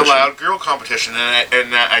competition. The loud girl competition,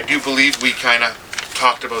 and I do believe we kind of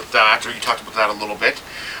talked about that, or you talked about that a little bit.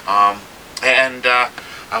 And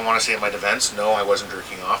I want to say in my defense, no, I wasn't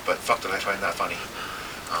jerking off, but fuck did I find that funny.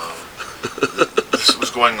 This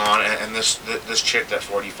was going on, and this chick that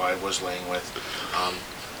 45 was laying with,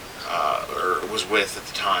 or was with at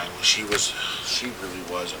the time, she really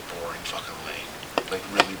was a boring fucking lay.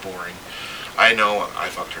 Really boring. I know I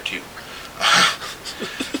fucked her too.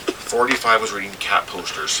 45 was reading cat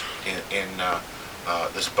posters in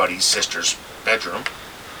this buddy's sister's bedroom,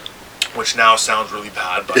 which now sounds really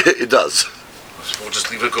bad, but it does. We'll just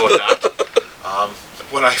leave it go at that.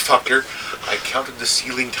 When I fucked her, I counted the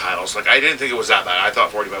ceiling tiles. I didn't think it was that bad. I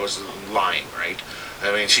thought 45 was lying, right?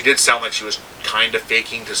 I mean, she did sound like she was kind of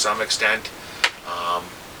faking to some extent.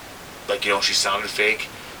 She sounded fake,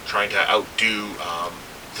 trying to outdo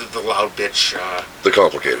the the loud bitch. The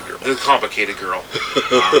complicated girl. The complicated girl.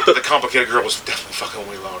 The complicated girl was definitely fucking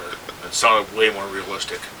way louder. It sounded way more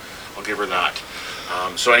realistic. I'll give her that.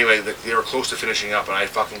 So anyway, they were close to finishing up, and I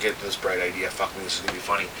fucking get this bright idea. Fuck me, this is gonna be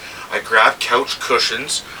funny. I grab couch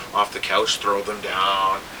cushions off the couch, throw them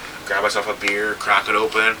down, grab myself a beer, crack it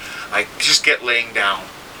open. I just get laying down,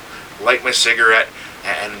 light my cigarette,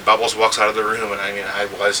 and Bubbles walks out of the room, and I mean, I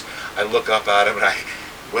look up at him, and I,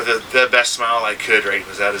 with the best smile I could, right?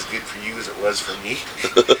 Was that as good for you as it was for me?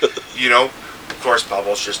 You know? Of course,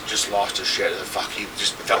 Bubbles just lost his shit. Fuck, he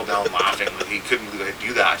just fell down laughing. Like, he couldn't believe I'd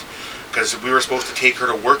do that. Because we were supposed to take her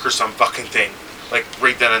to work or some fucking thing. Like,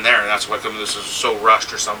 right then and there. And that's what this was so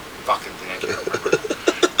rushed or some fucking thing. I can't remember.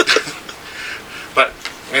 But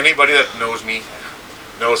anybody that knows me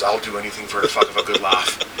knows I'll do anything for the fuck of a good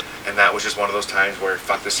laugh. And that was just one of those times where,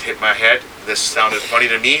 fuck, this hit my head. This sounded funny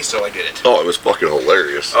to me, so I did it. Oh, it was fucking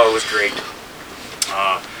hilarious. Oh, it was great.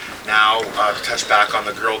 Now, to touch back on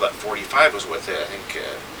the girl that 45 was with, I think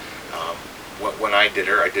when I did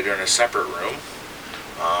her in a separate room.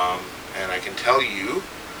 And I can tell you,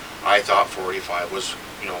 I thought 45 was,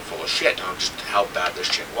 full of shit on just how bad this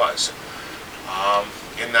shit was.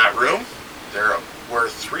 In that room, there were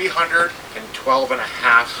 312 and a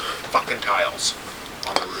half fucking tiles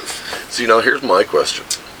on the roof. See, now here's my question.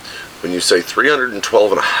 When you say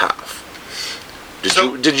 312 and a half,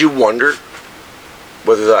 did you wonder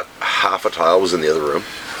whether that half a tile was in the other room?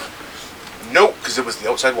 Nope, because it was the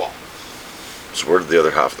outside wall. So where did the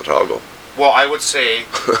other half of the tile go? Well, I would say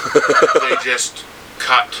they just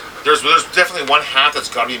cut. There's definitely one half that's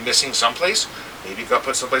got to be missing someplace. Maybe got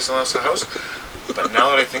put someplace else in the house. But now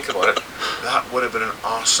that I think about it, that would have been an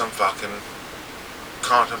awesome fucking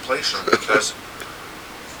contemplation, because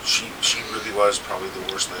she really was probably the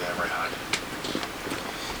worst thing I ever had.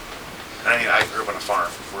 And I mean, I grew up on a farm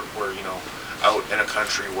where out in a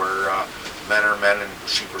country where men are men and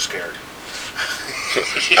sheep are scared.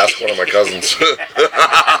 Ask one of my cousins.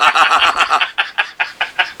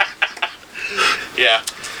 Yeah.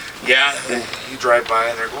 You drive by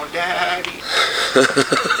and they're going, "Daddy."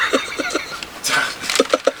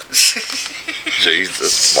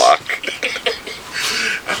 Jesus fuck.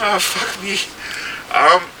 Fuck me.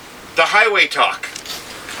 The highway talk.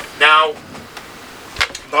 Now,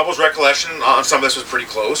 Bubbles' recollection on some of this was pretty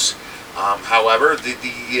close. However,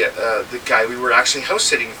 the guy we were actually house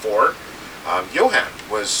sitting for, Johan,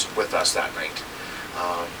 was with us that night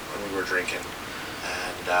when we were drinking,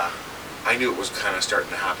 and I knew it was kind of starting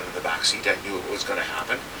to happen in the back seat. I knew it was going to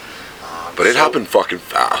happen. But it happened fucking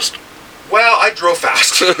fast. Well, I drove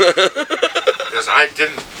fast because I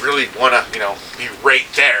didn't really want to, be right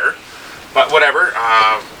there. But whatever.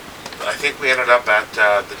 I think we ended up at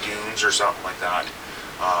the dunes or something like that.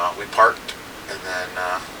 We parked, and then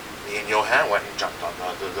me and Johan went and jumped on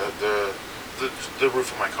the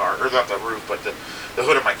roof of my car, or not the roof, but the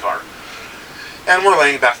hood of my car. And we're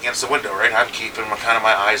laying back against the window, right? I'm keeping kind of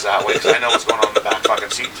my eyes that way because I know what's going on in the back fucking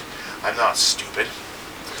seat. I'm not stupid.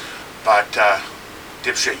 But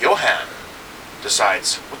dipshit Johan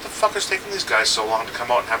decides, what the fuck is taking these guys so long to come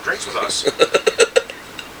out and have drinks with us?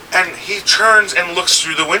 And he turns and looks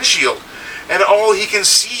through the windshield, and all he can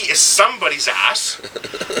see is somebody's ass.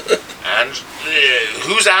 And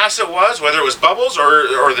whose ass it was, whether it was Bubbles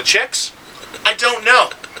or the chicks, I don't know.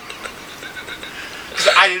 Because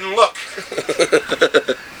I didn't look.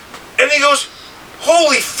 And he goes,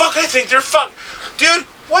 "Holy fuck, I think they're fuck. Dude,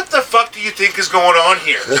 what the fuck do you think is going on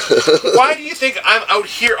here? Why do you think I'm out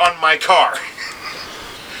here on my car?"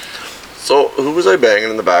 So, who was I banging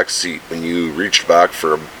in the back seat when you reached back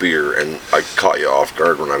for a beer and I caught you off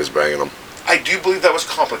guard when I was banging them? I do believe that was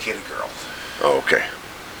Complicated Girl. Oh, okay.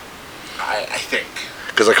 I think.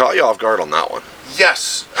 Because I caught you off guard on that one.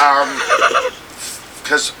 Yes.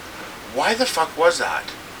 Because why the fuck was that?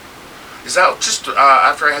 Is that just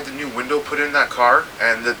after I had the new window put in that car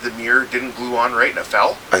and the mirror didn't glue on right and it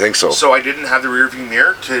fell? I think so. So I didn't have the rear view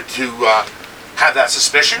mirror to have that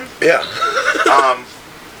suspicion? Yeah.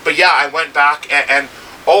 But yeah, I went back and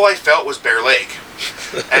all I felt was bare leg.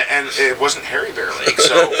 And it wasn't hairy bare leg.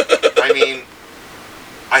 So, I mean,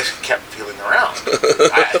 I kept feeling around.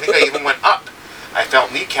 I think I even went up. I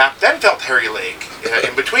felt kneecap, then felt hairy leg.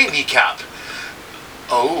 In between kneecap.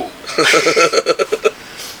 Oh.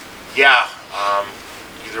 Yeah.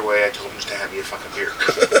 Either way, I told him just to hand me a fucking beer.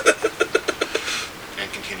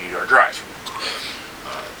 And continued our drive.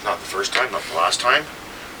 Not the first time, not the last time.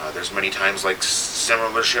 There's many times like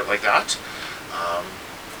similar shit like that.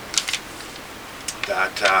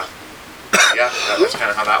 That's kind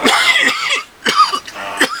of how that went.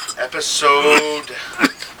 Episode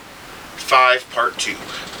 5, Part 2.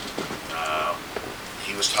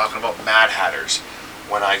 He was talking about Mad Hatters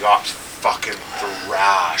when I got fucking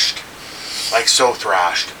thrashed. Like, so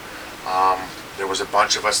thrashed. There was a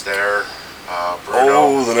bunch of us there. Bruno.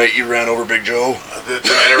 Oh, the night you ran over Big Joe. The night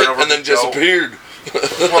I ran over and then Big Joe. disappeared.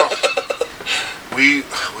 Well, we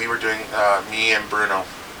were doing, me and Bruno,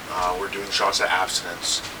 were doing shots of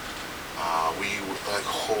abstinence. We were like,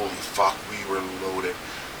 holy fuck, we were loaded.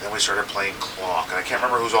 Then we started playing clock, and I can't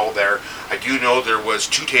remember who's all there. I do know there was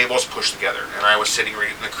 2 tables pushed together, and I was sitting right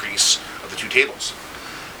in the crease of the 2 tables.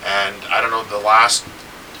 And I don't know, the last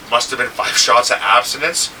must have been 5 shots of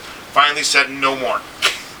abstinence. Finally said no more.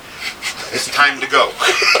 It's time to go.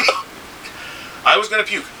 I was gonna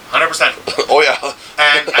puke, 100%. Oh yeah.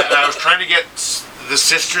 And I was trying to get the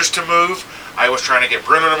sisters to move. I was trying to get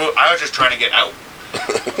Bruno to move. I was just trying to get out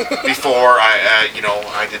before I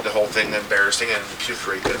did the whole thing embarrassing and puked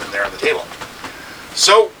right then and there on the table.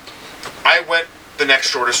 So I went the next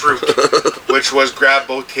shortest route, which was grab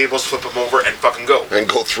both tables, flip them over, and fucking go. And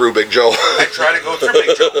go through Big Joe. I tried to go through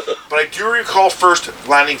Big Joe, but I do recall first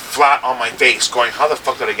landing flat on my face, going, "How the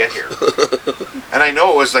fuck did I get here?" And I know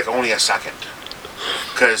it was like only a second,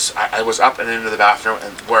 because I was up and into the bathroom,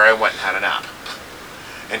 and where I went and had a nap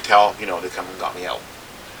until they come and got me out.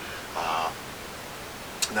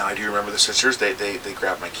 Now I do remember the sisters. They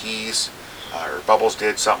grabbed my keys, or Bubbles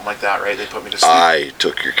did something like that, right? They put me to sleep. I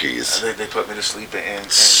took your keys. They put me to sleep and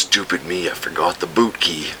Stupid me, I forgot the boot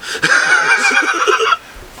key.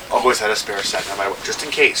 always had a spare set, no matter what, just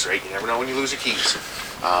in case, right? You never know when you lose your keys.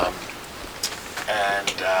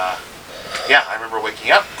 Yeah, I remember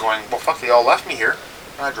waking up, going, "Well, fuck, they all left me here,"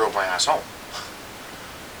 and I drove my ass home.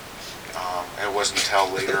 It wasn't until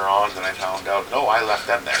later on that I found out, no, I left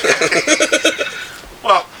them there.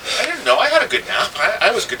 Well, I didn't know. I had a good nap.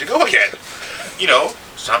 I was good to go again.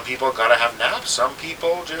 Some people gotta have naps. Some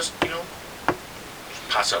people just,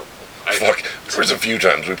 pass out. Fuck, there's a few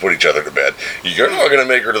times we put each other to bed. You're not going to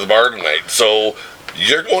make her to the bar tonight, so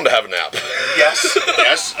you're going to have a nap. Yes.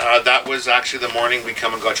 That was actually the morning we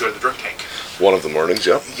come and got you out of the drink tank. One of the mornings,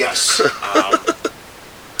 yeah. Yes.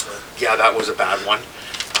 Yeah, that was a bad one.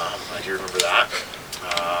 I do remember that.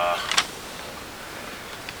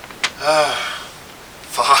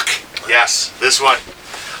 Fuck. Yes, this one.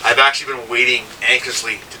 I've actually been waiting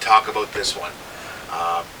anxiously to talk about this one.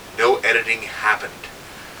 No editing happened.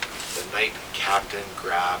 The night Captain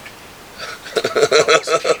grabbed his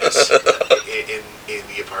penis in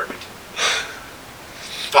the apartment.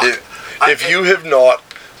 Fuck. If you have not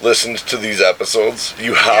listened to these episodes,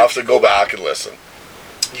 you have to go back and listen.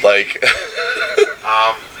 Because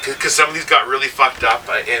some of these got really fucked up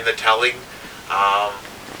in the telling.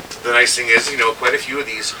 The nice thing is, quite a few of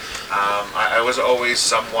these, I was always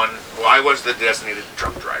someone. Well, I was the designated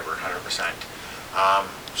drunk driver, 100%.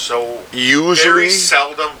 So usually, very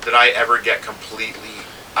seldom did I ever get completely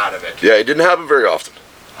out of it. Yeah, it didn't happen very often.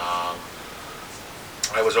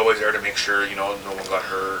 I was always there to make sure, no one got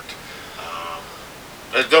hurt.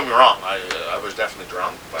 Don't get me wrong, I was definitely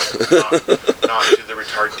drunk, but not to the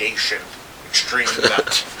retardation extreme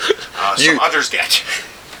that some others get.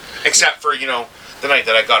 Except for, the night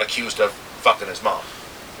that I got accused of fucking his mom,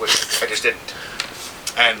 which I just didn't.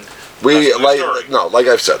 And like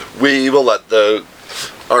I've said, we will let the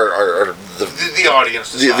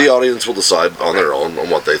audience decide. The audience will decide on their own on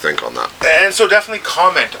what they think on that. And so definitely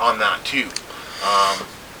comment on that too.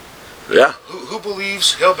 Yeah. Who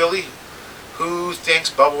believes Hillbilly? Who thinks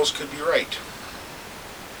Bubbles could be right?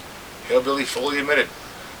 Hillbilly fully admitted.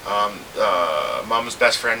 Mom's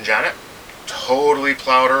best friend Janet totally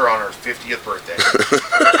plowed her on her 50th birthday.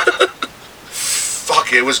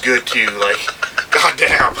 Fuck, it was good too. Like,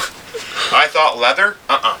 goddamn. I thought leather.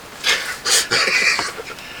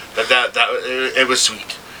 It was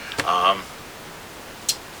sweet.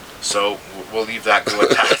 So we'll leave that go at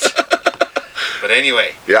that. But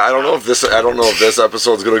anyway. Yeah, I don't know if this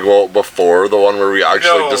episode's gonna go out before the one where we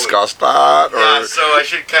actually discussed that. Or... Yeah, so I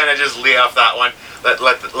should kind of just lay off that one.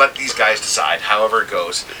 Let these guys decide, however it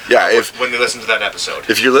goes. Yeah, when they listen to that episode.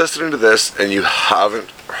 If you're listening to this and you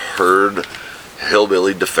haven't heard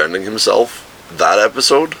Hillbilly defending himself, that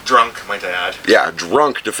episode. Drunk, might I add. Yeah,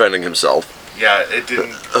 drunk defending himself. Yeah, it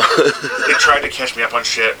didn't. They tried to catch me up on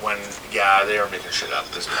shit when, they were making shit up.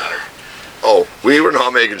 Doesn't matter. Oh, we were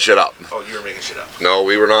not making shit up. Oh, you were making shit up. No,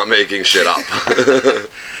 we were not making shit up.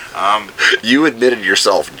 You admitted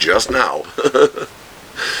yourself just now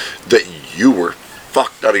that you were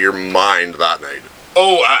fucked out of your mind that night.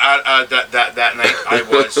 Oh, that night I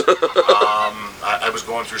was I was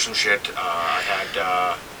going through some shit. I had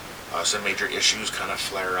some major issues kind of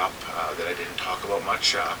flare up that I didn't talk about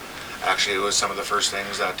much. Actually, it was some of the first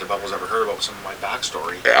things that Bubbles ever heard about some of my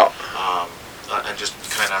backstory. Yeah. and just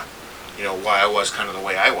kind of, why I was kind of the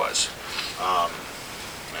way I was,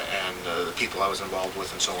 and the people I was involved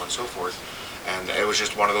with, and so on and so forth. And it was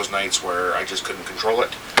just one of those nights where I just couldn't control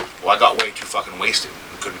it. Well, I got way too fucking wasted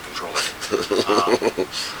and couldn't control it.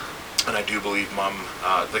 And I do believe Mom,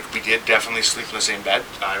 we did definitely sleep in the same bed.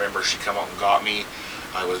 I remember she come out and got me.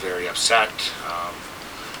 I was very upset.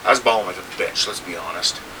 I was bawling like a bitch, let's be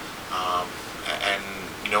honest. And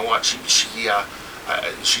you know what? She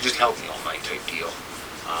just held me all night type deal.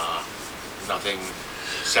 Nothing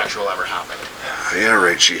sexual ever happened. Yeah,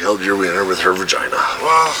 right. She held your wiener with her vagina.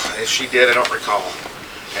 Well, if she did, I don't recall.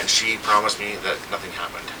 And she promised me that nothing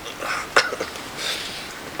happened.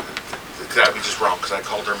 That'd be just wrong, because I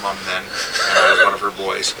called her Mom then, and I was one of her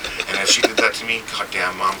boys. And if she did that to me,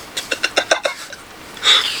 goddamn, Mom.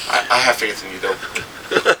 I have faith in you, though.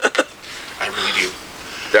 I really do.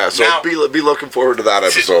 Yeah, so now, be looking forward to that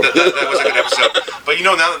episode. That was a good episode. But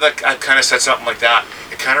now that I kind of said something like that,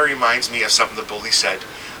 it kind of reminds me of something the bully said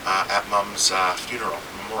at Mom's funeral,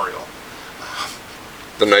 memorial.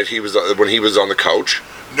 The night when he was on the couch?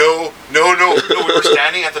 No. We were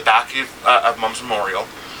standing at the back of Mom's memorial.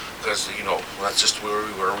 Because, that's just where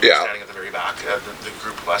we were. We were standing at the very back, the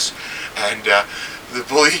group of us. And the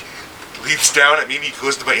bully leaps down at me and he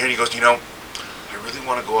goes to my ear and he goes, I really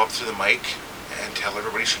want to go up to the mic and tell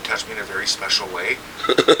everybody she touched me in a very special way.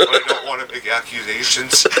 But I don't want to make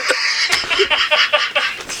accusations.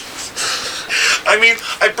 I mean,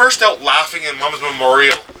 I burst out laughing in Mom's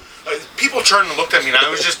memorial. People turned and looked at me and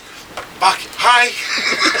I was just, fuck, hi.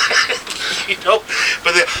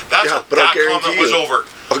 But that comment was over.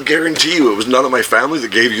 I'll guarantee you it was none of my family that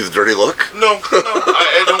gave you the dirty look. No,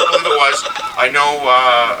 I don't believe it was. I know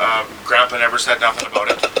Grandpa never said nothing about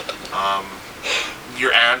it.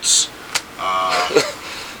 Your aunts,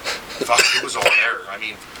 fuck, it was all there. I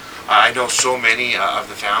mean, I know so many of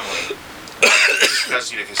the family. Just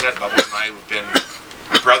because, like I said, Bubbles and I have been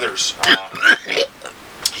brothers.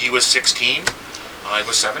 He was 16, I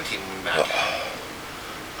was 17 when we met.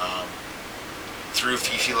 Through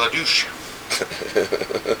Fifi LaDouche.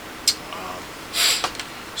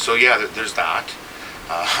 So yeah, there's that.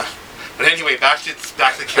 But anyway, back to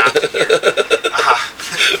the captain here.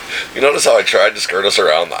 You notice how I tried to skirt us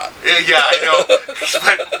around that? Yeah, I know.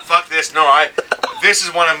 But fuck this. No, this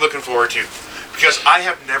is one I'm looking forward to, because I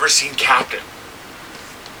have never seen Captain.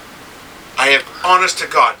 I have, honest to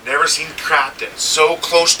God, never seen Captain so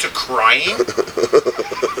close to crying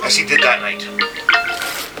as he did that night.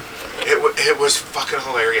 It was fucking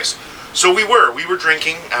hilarious. So we were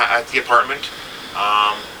drinking at the apartment.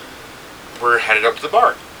 We're headed up to the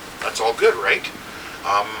bar. That's all good, right?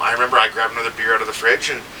 I remember I grabbed another beer out of the fridge,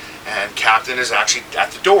 and Captain is actually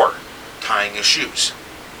at the door, tying his shoes.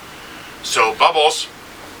 So Bubbles,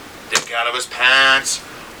 dick out of his pants,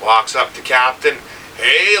 walks up to Captain.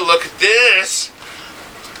 Hey, look at this.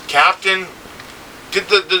 Captain did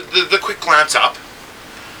the quick glance up.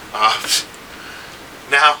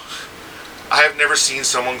 Now, I have never seen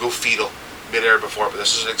someone go fetal midair before, but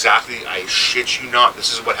this is exactly, I shit you not,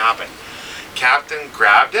 this is what happened. Captain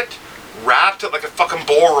grabbed it, wrapped it like a fucking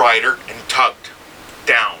bull rider, and tugged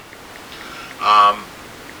down.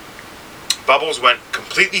 Bubbles went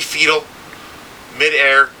completely fetal,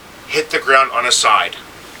 midair, hit the ground on his side,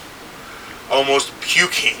 almost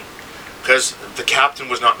puking, because the captain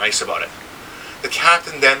was not nice about it. The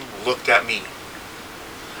captain then looked at me,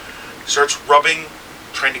 starts rubbing,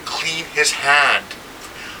 trying to clean his hand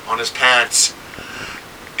on his pants,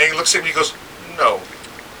 and he looks at me and he goes, no,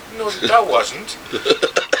 that wasn't.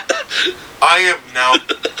 I am now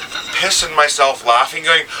pissing myself laughing,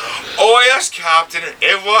 going, oh yes, Captain,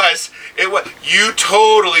 it was, you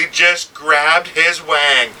totally just grabbed his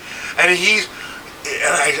wang. And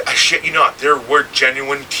I shit you not, there were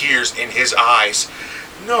genuine tears in his eyes.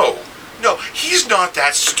 No, he's not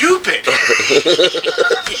that stupid.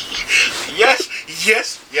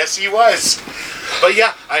 Yes, he was. But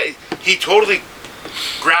yeah, he totally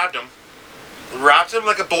grabbed him, wrapped him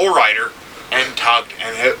like a bull rider, and tugged,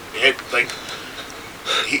 and hit like,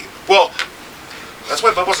 well, that's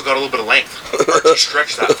why Bubbles got a little bit of length. Archie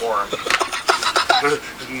stretched that for him.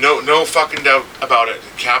 No fucking doubt about it.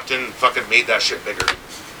 Captain fucking made that shit bigger.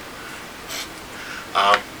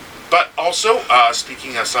 But also,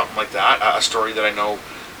 speaking of something like that, a story that I know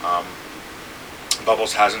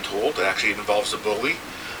Bubbles hasn't told, it actually involves a bully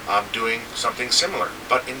doing something similar,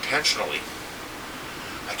 but intentionally.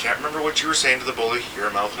 I can't remember what you were saying to the bully. You're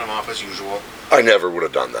mouthing him off as usual. I never would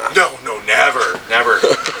have done that. No, never.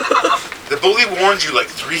 The bully warned you like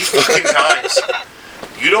 3 fucking times.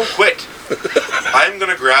 You don't quit. I'm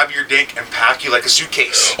gonna grab your dink and pack you like a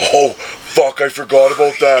suitcase. Oh, Fuck, I forgot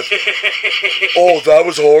about that. Oh, that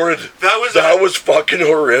was horrid. That was fucking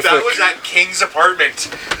horrific. That was at King's apartment.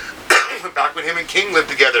 Back when him and King lived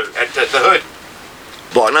together at the Hood.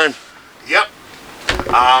 Block 9. Yep.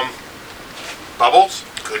 Bubbles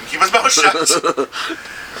couldn't keep his mouth shut.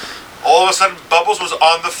 All of a sudden, Bubbles was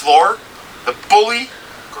on the floor. The bully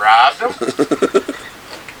grabbed him,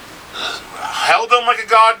 held him like a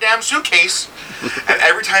goddamn suitcase, and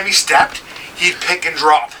every time he stepped, he'd pick and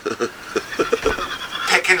drop.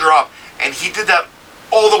 Pick and drop. And he did that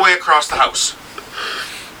all the way across the house.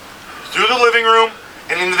 Through the living room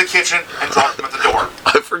and into the kitchen and dropped him at the door.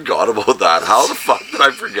 I forgot about that. How the fuck did I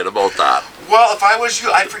forget about that? Well, if I was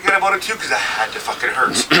you, I'd forget about it too, because that had to fucking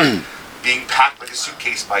hurt. Being packed like a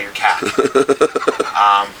suitcase by your cat.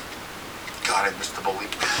 God, I missed the bully.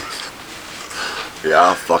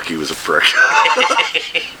 Yeah, fuck, he was a prick.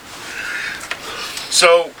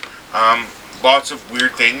 So, lots of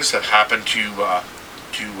weird things have happened to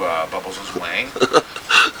Bubbles' Wang.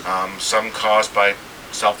 Some caused by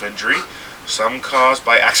self-injury, some caused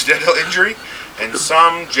by accidental injury, and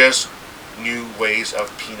some just new ways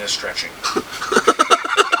of penis stretching.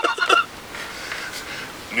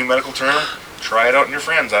 New medical term, try it out in your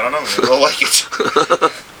friends. I don't know, maybe they'll like it.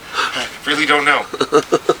 I really don't know.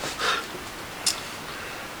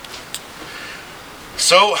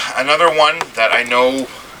 So, another one that I know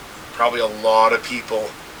probably a lot of people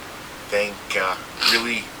think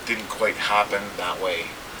really didn't quite happen that way,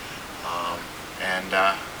 and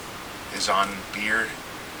is on beer,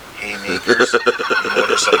 haymakers, and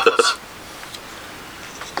motorcycles.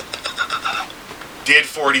 Did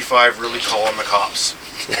 45 really call on the cops?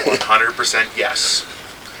 100% yes.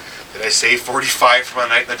 Did I save 45 from a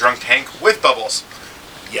night in the drunk tank with Bubbles?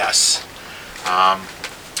 Yes.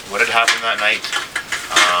 What had happened that night?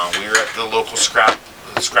 We were at the local scrap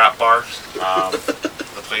bar.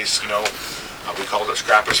 The place, we called it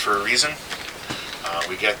Scrappers for a reason.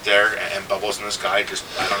 We get there, and Bubbles and this guy just,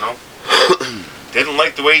 I don't know, didn't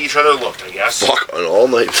like the way each other looked, I guess. Fuck, on all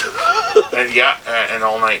night. And yeah, and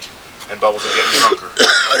all night. And Bubbles was getting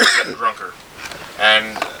drunker.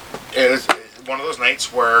 And it was one of those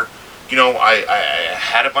nights where, I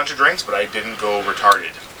had a bunch of drinks, but I didn't go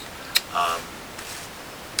retarded.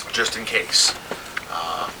 Just in case.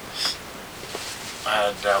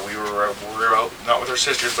 And we were out, not with our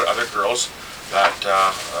sisters, but other girls, that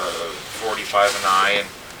 45 and I,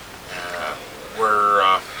 and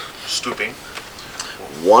were stooping.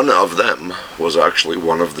 One of them was actually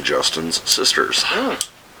one of the Justin's sisters.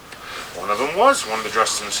 One of them was one of the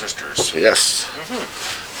Justin sisters. Yes.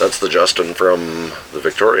 That's the Justin from the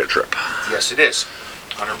Victoria trip. Yes, it is.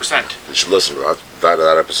 100%. You should listen to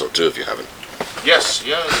that episode too if you haven't. Yes,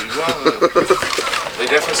 yeah. Well, they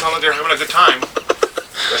definitely sound like they're having a good time.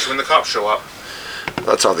 Especially when the cops show up.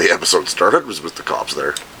 That's how the episode started, was with the cops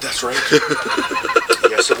there. That's right.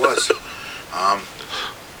 Yes, it was.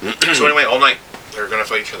 So anyway, all night, they're going to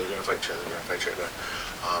fight each other, the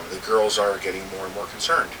girls are getting more and more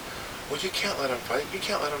concerned. Well, you can't let them fight. You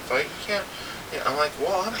can't. Yeah, I'm like,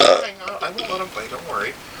 well, I'm trying. I won't let them fight. Don't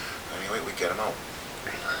worry. Anyway, we get them out.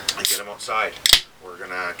 I get them outside. We're going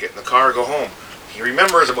to get in the car, go home. He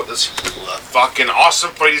remembers about this fucking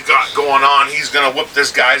awesome fight he's got going on. He's going to whoop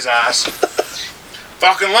this guy's ass.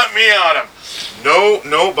 Fucking let me at him.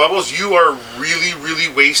 No, Bubbles, you are really, really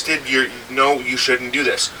wasted. You shouldn't do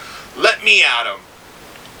this. Let me at him.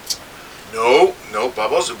 No,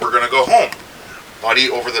 Bubbles, we're going to go home. Buddy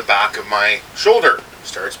over the back of my shoulder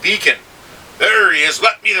starts beaking. There he is.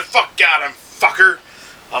 Let me the fuck at him, fucker.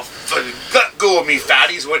 Let go of me,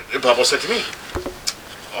 fatties, what Bubbles said to me.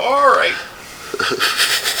 All right.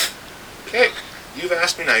 Okay, you've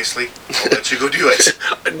asked me nicely. I'll let you go do it.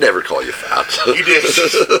 I'd never call you fat. You did.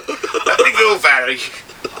 Let me go, fatty.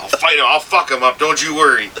 I'll fight him. I'll fuck him up. Don't you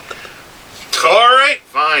worry. All right,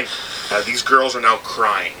 fine. These girls are now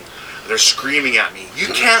crying. They're screaming at me. You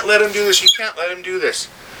can't let him do this. You can't let him do this.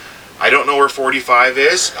 I don't know where 45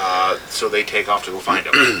 is, so they take off to go find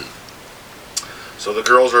him. So the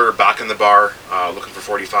girls are back in the bar looking for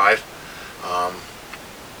 45.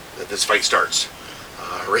 This fight starts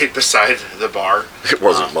right beside the bar. It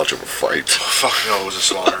wasn't much of a fight. Fuck no, it was a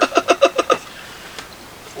slaughter.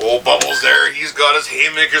 Old Bubbles there, he's got his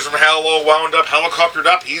haymakers from hell all wound up, helicoptered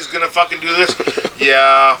up. He's gonna fucking do this.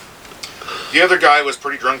 Yeah. The other guy was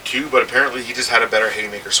pretty drunk too, but apparently he just had a better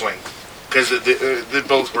haymaker swing. Because they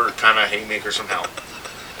both were kind of haymakers from hell.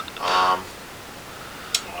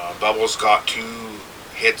 Bubbles got 2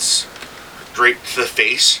 hits straight to the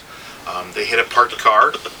face. They hit a parked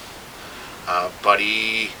car.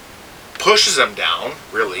 Buddy pushes him down,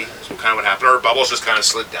 really. That's kind of what happened. Or Bubbles just kind of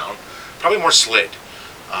slid down. Probably more slid.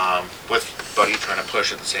 with Buddy trying to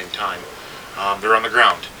push at the same time. They're on the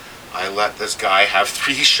ground. I let this guy have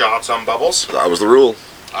 3 shots on Bubbles. That was the rule.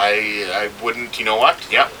 I wouldn't, you know what?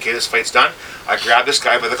 Yeah, okay, this fight's done. I grabbed this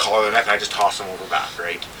guy by the collar of the neck and I just tossed him over back,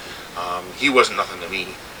 right? He wasn't nothing to me,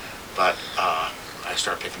 but I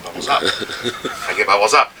start picking Bubbles up. I get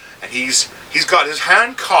Bubbles up, and he's got his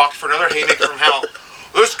hand cocked for another haymaker from hell.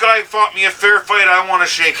 This guy fought me a fair fight. I want to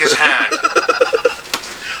shake his hand.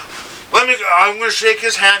 I'm going to shake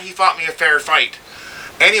his hand. He fought me a fair fight.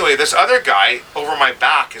 Anyway, this other guy over my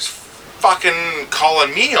back is fucking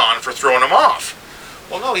calling me on for throwing him off.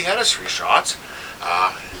 Well, no, he had his 3 shots.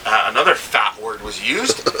 Another fat word was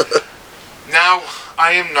used. Now,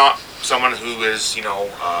 I am not someone who is,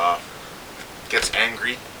 gets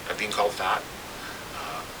angry at being called fat.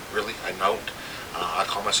 Really, I don't. I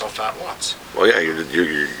call myself fat lots. Well, yeah, you're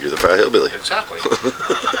the fat hillbilly. Exactly.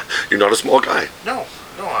 You're not a small guy. No,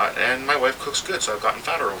 and my wife cooks good, so I've gotten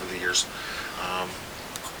fatter over the years.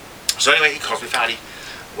 So anyway, he calls me fatty.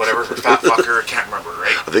 Whatever, fat fucker, I can't remember,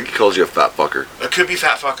 right? I think he calls you a fat fucker. It could be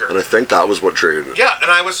fat fucker. And I think that was what triggered it. Yeah, and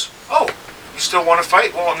I was, oh, you still want to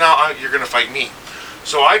fight? Well, now you're going to fight me.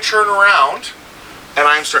 So I turn around, and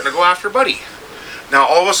I'm starting to go after Buddy. Now,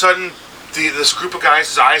 all of a sudden, this group of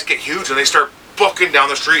guys' eyes get huge, and they start booking down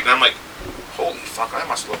the street, and I'm like, holy fuck, I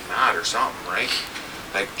must look mad or something, right?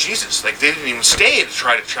 Like, Jesus, like, they didn't even stay to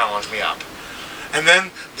try to challenge me up. And then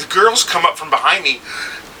the girls come up from behind me.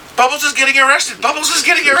 Bubbles is getting arrested. Bubbles is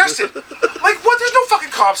getting arrested. Like, what? There's no fucking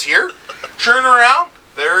cops here. Turn around.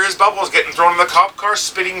 There is Bubbles getting thrown in the cop car,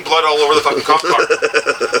 spitting blood all over the fucking cop car.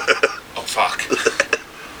 Oh, fuck.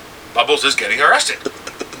 Bubbles is getting arrested.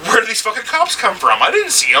 Where did these fucking cops come from? I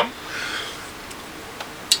didn't see them.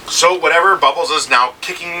 So, whatever, Bubbles is now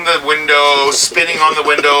kicking the window, spitting on the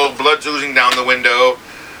window, blood's oozing down the window.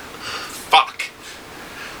 Fuck.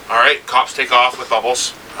 Alright, cops take off with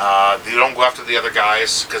Bubbles. They don't go after the other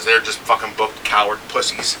guys because they're just fucking booked coward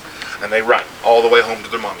pussies, and they run all the way home to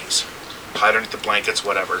their mummies, hide underneath the blankets,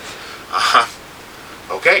 whatever.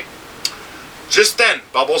 Okay. Just then,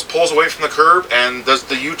 Bubbles pulls away from the curb and does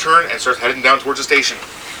the U-turn and starts heading down towards the station.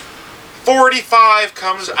 45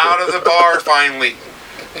 comes out of the bar finally,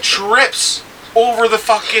 trips over the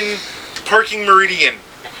fucking parking meridian,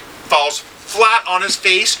 falls flat on his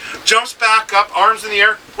face, jumps back up, arms in the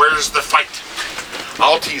air. Where's the fight?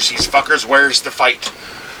 I'll teach these fuckers, where's the fight?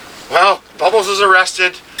 Well, Bubbles is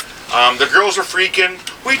arrested. The girls are freaking.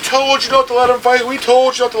 We told you not to let him fight. We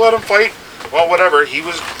told you not to let him fight. Well, whatever. He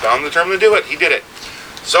was bound determined to do it. He did it.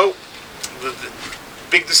 So, the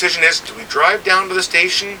big decision is, do we drive down to the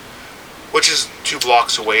station, which is 2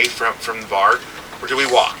 blocks away from the bar, or do we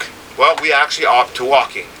walk? Well, we actually opt to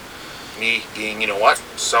walking. Me being,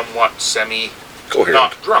 somewhat coherent.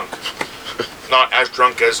 Not drunk. Not as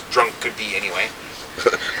drunk as drunk could be anyway.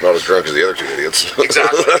 Not as drunk as the other 2 idiots.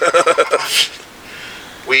 Exactly.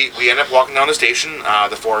 We end up walking down the station,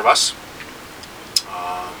 the 4 of us.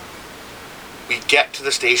 We get to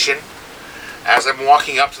the station. As I'm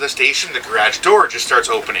walking up to the station, the garage door just starts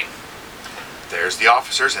opening. There's the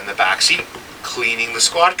officers in the back seat cleaning the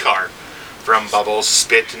squad car from Bubbles'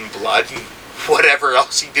 spit and blood and whatever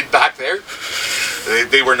else he did back there.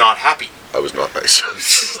 They were not happy. I was not nice.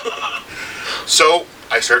 So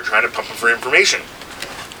I start trying to pump him for information.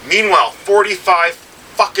 Meanwhile, 45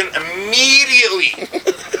 fucking immediately.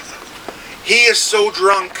 He is so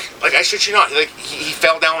drunk. Like, I shit you not. Like, he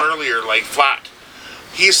fell down earlier, like, flat.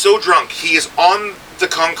 He is so drunk. He is on the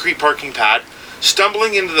concrete parking pad,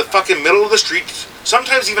 stumbling into the fucking middle of the street,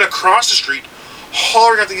 sometimes even across the street,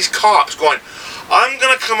 hollering at these cops, going, I'm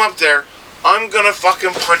gonna come up there, I'm gonna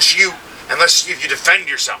fucking punch you, and let's see if you defend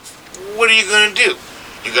yourself. What are you gonna do?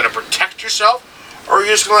 You gonna protect yourself, or are you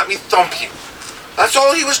just gonna let me thump you? That's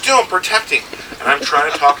all he was doing, protecting. And I'm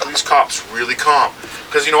trying to talk to these cops really calm.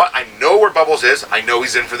 Because you know what? I know where Bubbles is. I know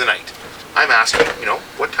he's in for the night. I'm asking,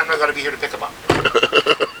 what time do I got to be here to pick him up?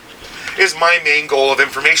 Is my main goal of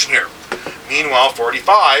information here. Meanwhile,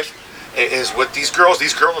 45 is with these girls.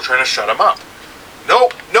 These girls are trying to shut him up.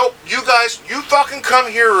 Nope, you guys, you fucking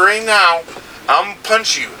come here right now. I'm gonna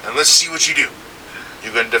punch you, and let's see what you do.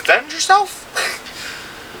 You gonna defend yourself?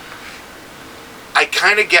 I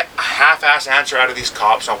kind of get a half-ass answer out of these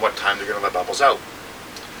cops on what time they're going to let Bubbles out.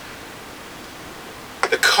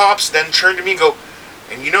 The cops then turn to me and go,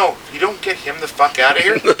 and you don't get him the fuck out of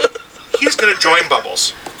here, he's going to join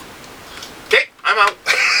Bubbles. Okay, I'm out.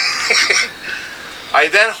 I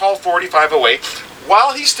then haul 45 away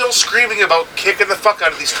while he's still screaming about kicking the fuck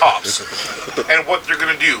out of these cops and what they're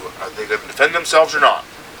going to do. Are they going to defend themselves or not?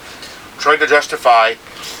 Trying to justify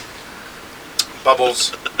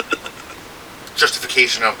Bubbles'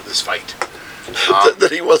 justification of this fight.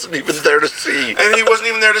 That he wasn't even there to see. And he wasn't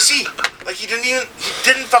even there to see. Like, he didn't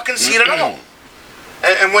fucking see it at all.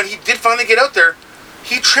 And when he did finally get out there,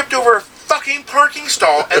 he tripped over a fucking parking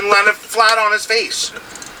stall and landed flat on his face.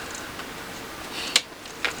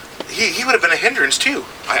 He would have been a hindrance too.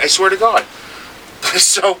 I swear to God.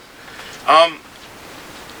 So,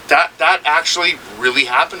 that actually really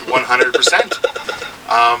happened 100%.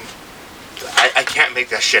 I can't make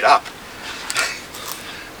that shit up.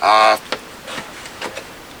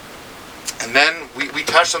 And then we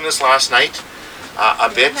touched on this last night a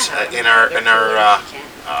bit in our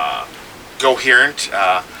coherent.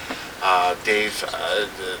 Dave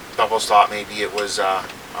Bubbles thought maybe it was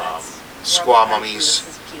Squaw Mummy's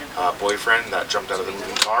boyfriend that jumped out of the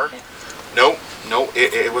moving car. No,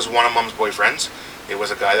 it was one of Mum's boyfriends. It was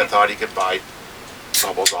a guy that thought he could buy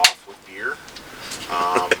Bubbles off with beer.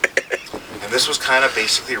 And this was kind of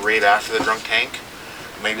basically right after the drunk tank.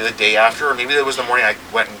 Maybe the day after, or maybe it was the morning I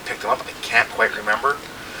went and picked him up. I can't quite remember.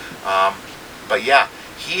 But yeah,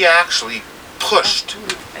 he actually pushed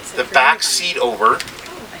the back seat over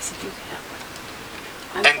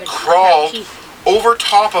and crawled over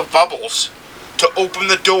top of Bubbles to open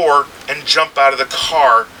the door and jump out of the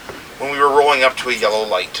car when we were rolling up to a yellow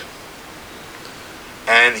light.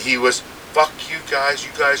 And he was, fuck you guys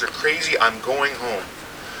are crazy, I'm going home.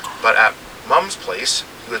 But at Mum's place,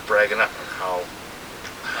 he was bragging up how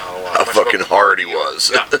fucking hard he was.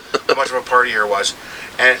 Yeah, how much of a partier was.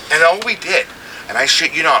 And all we did, and I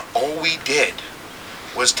shit you not, all we did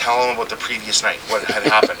was tell him about the previous night, what had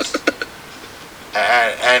happened.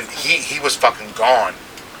 And he was fucking gone.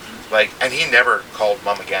 Like, and he never called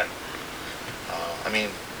Mum again.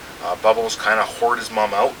 Bubbles kind of whored his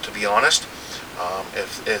mom out, to be honest.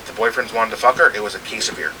 If the boyfriends wanted to fuck her, it was a case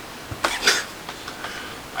of beer.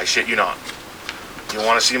 I shit you not. You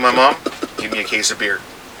want to see my mom? Give me a case of beer.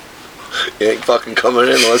 You ain't fucking coming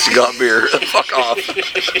in unless you got beer. Fuck off.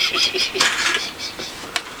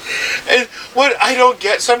 And what I don't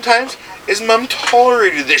get sometimes is Mum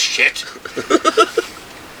tolerated this shit.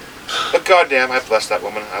 But goddamn, I bless that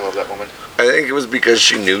woman. I love that woman. I think it was because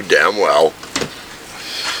she knew damn well.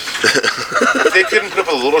 If they couldn't put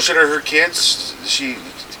up a little shit of her kids, she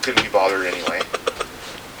couldn't be bothered anyway.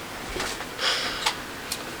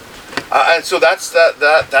 And so that's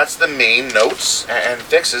the main notes and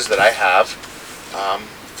fixes that I have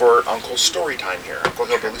for Uncle's story time here. Uncle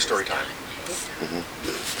Hillbilly's story time.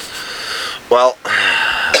 Mm-hmm. Well,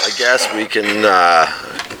 I guess we can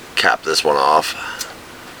cap this one off.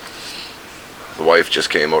 The wife just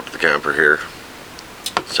came out to the camper here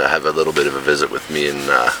to have a little bit of a visit with me and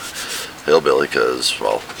Hillbilly, because,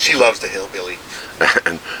 well... She loves the Hillbilly.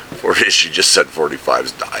 And she just said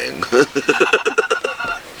 45's dying.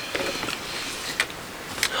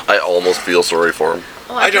 I almost feel sorry for him.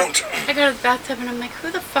 Well, I don't. I go to the bathtub and I'm like,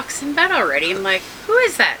 who the fuck's in bed already? I'm like, who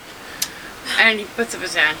is that? And he puts up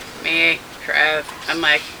his hand. Me, Trev. I'm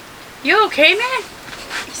like, you okay, man?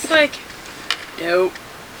 He's like, nope.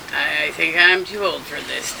 I think I'm too old for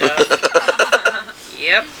this stuff.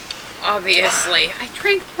 Yep. Obviously. I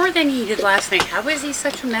drank more than he did last night. How is he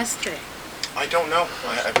such a mess today? I don't know.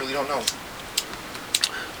 I really don't know.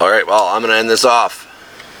 Alright, well, I'm going to end this off.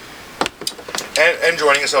 And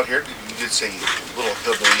joining us out here, you did say little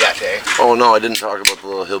Hillbilly yet, eh? Oh, no, I didn't talk about the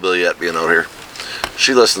little Hillbilly yet being out here.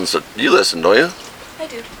 She listens to... You listen, don't you? I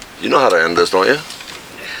do. You know how to end this, don't you?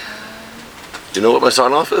 Do you know what my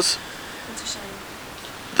sign-off is? What's your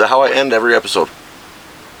sign? How I end every episode.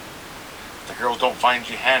 The girls don't find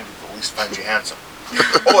you handy, at least find you handsome.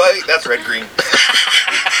 Oh, hey, that's red green.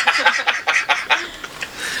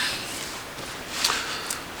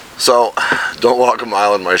 So, don't walk a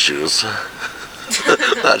mile in my shoes.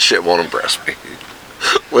 That shit won't impress me.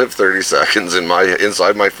 Live 30 seconds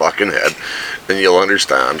inside my fucking head, and you'll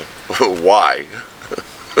understand why.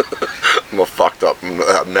 I'm a fucked up,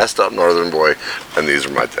 messed up northern boy, and these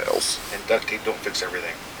are my tales. And duct tape don't fix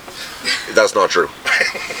everything. That's not true.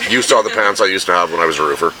 You saw the pants I used to have when I was a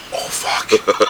roofer. Oh, fuck.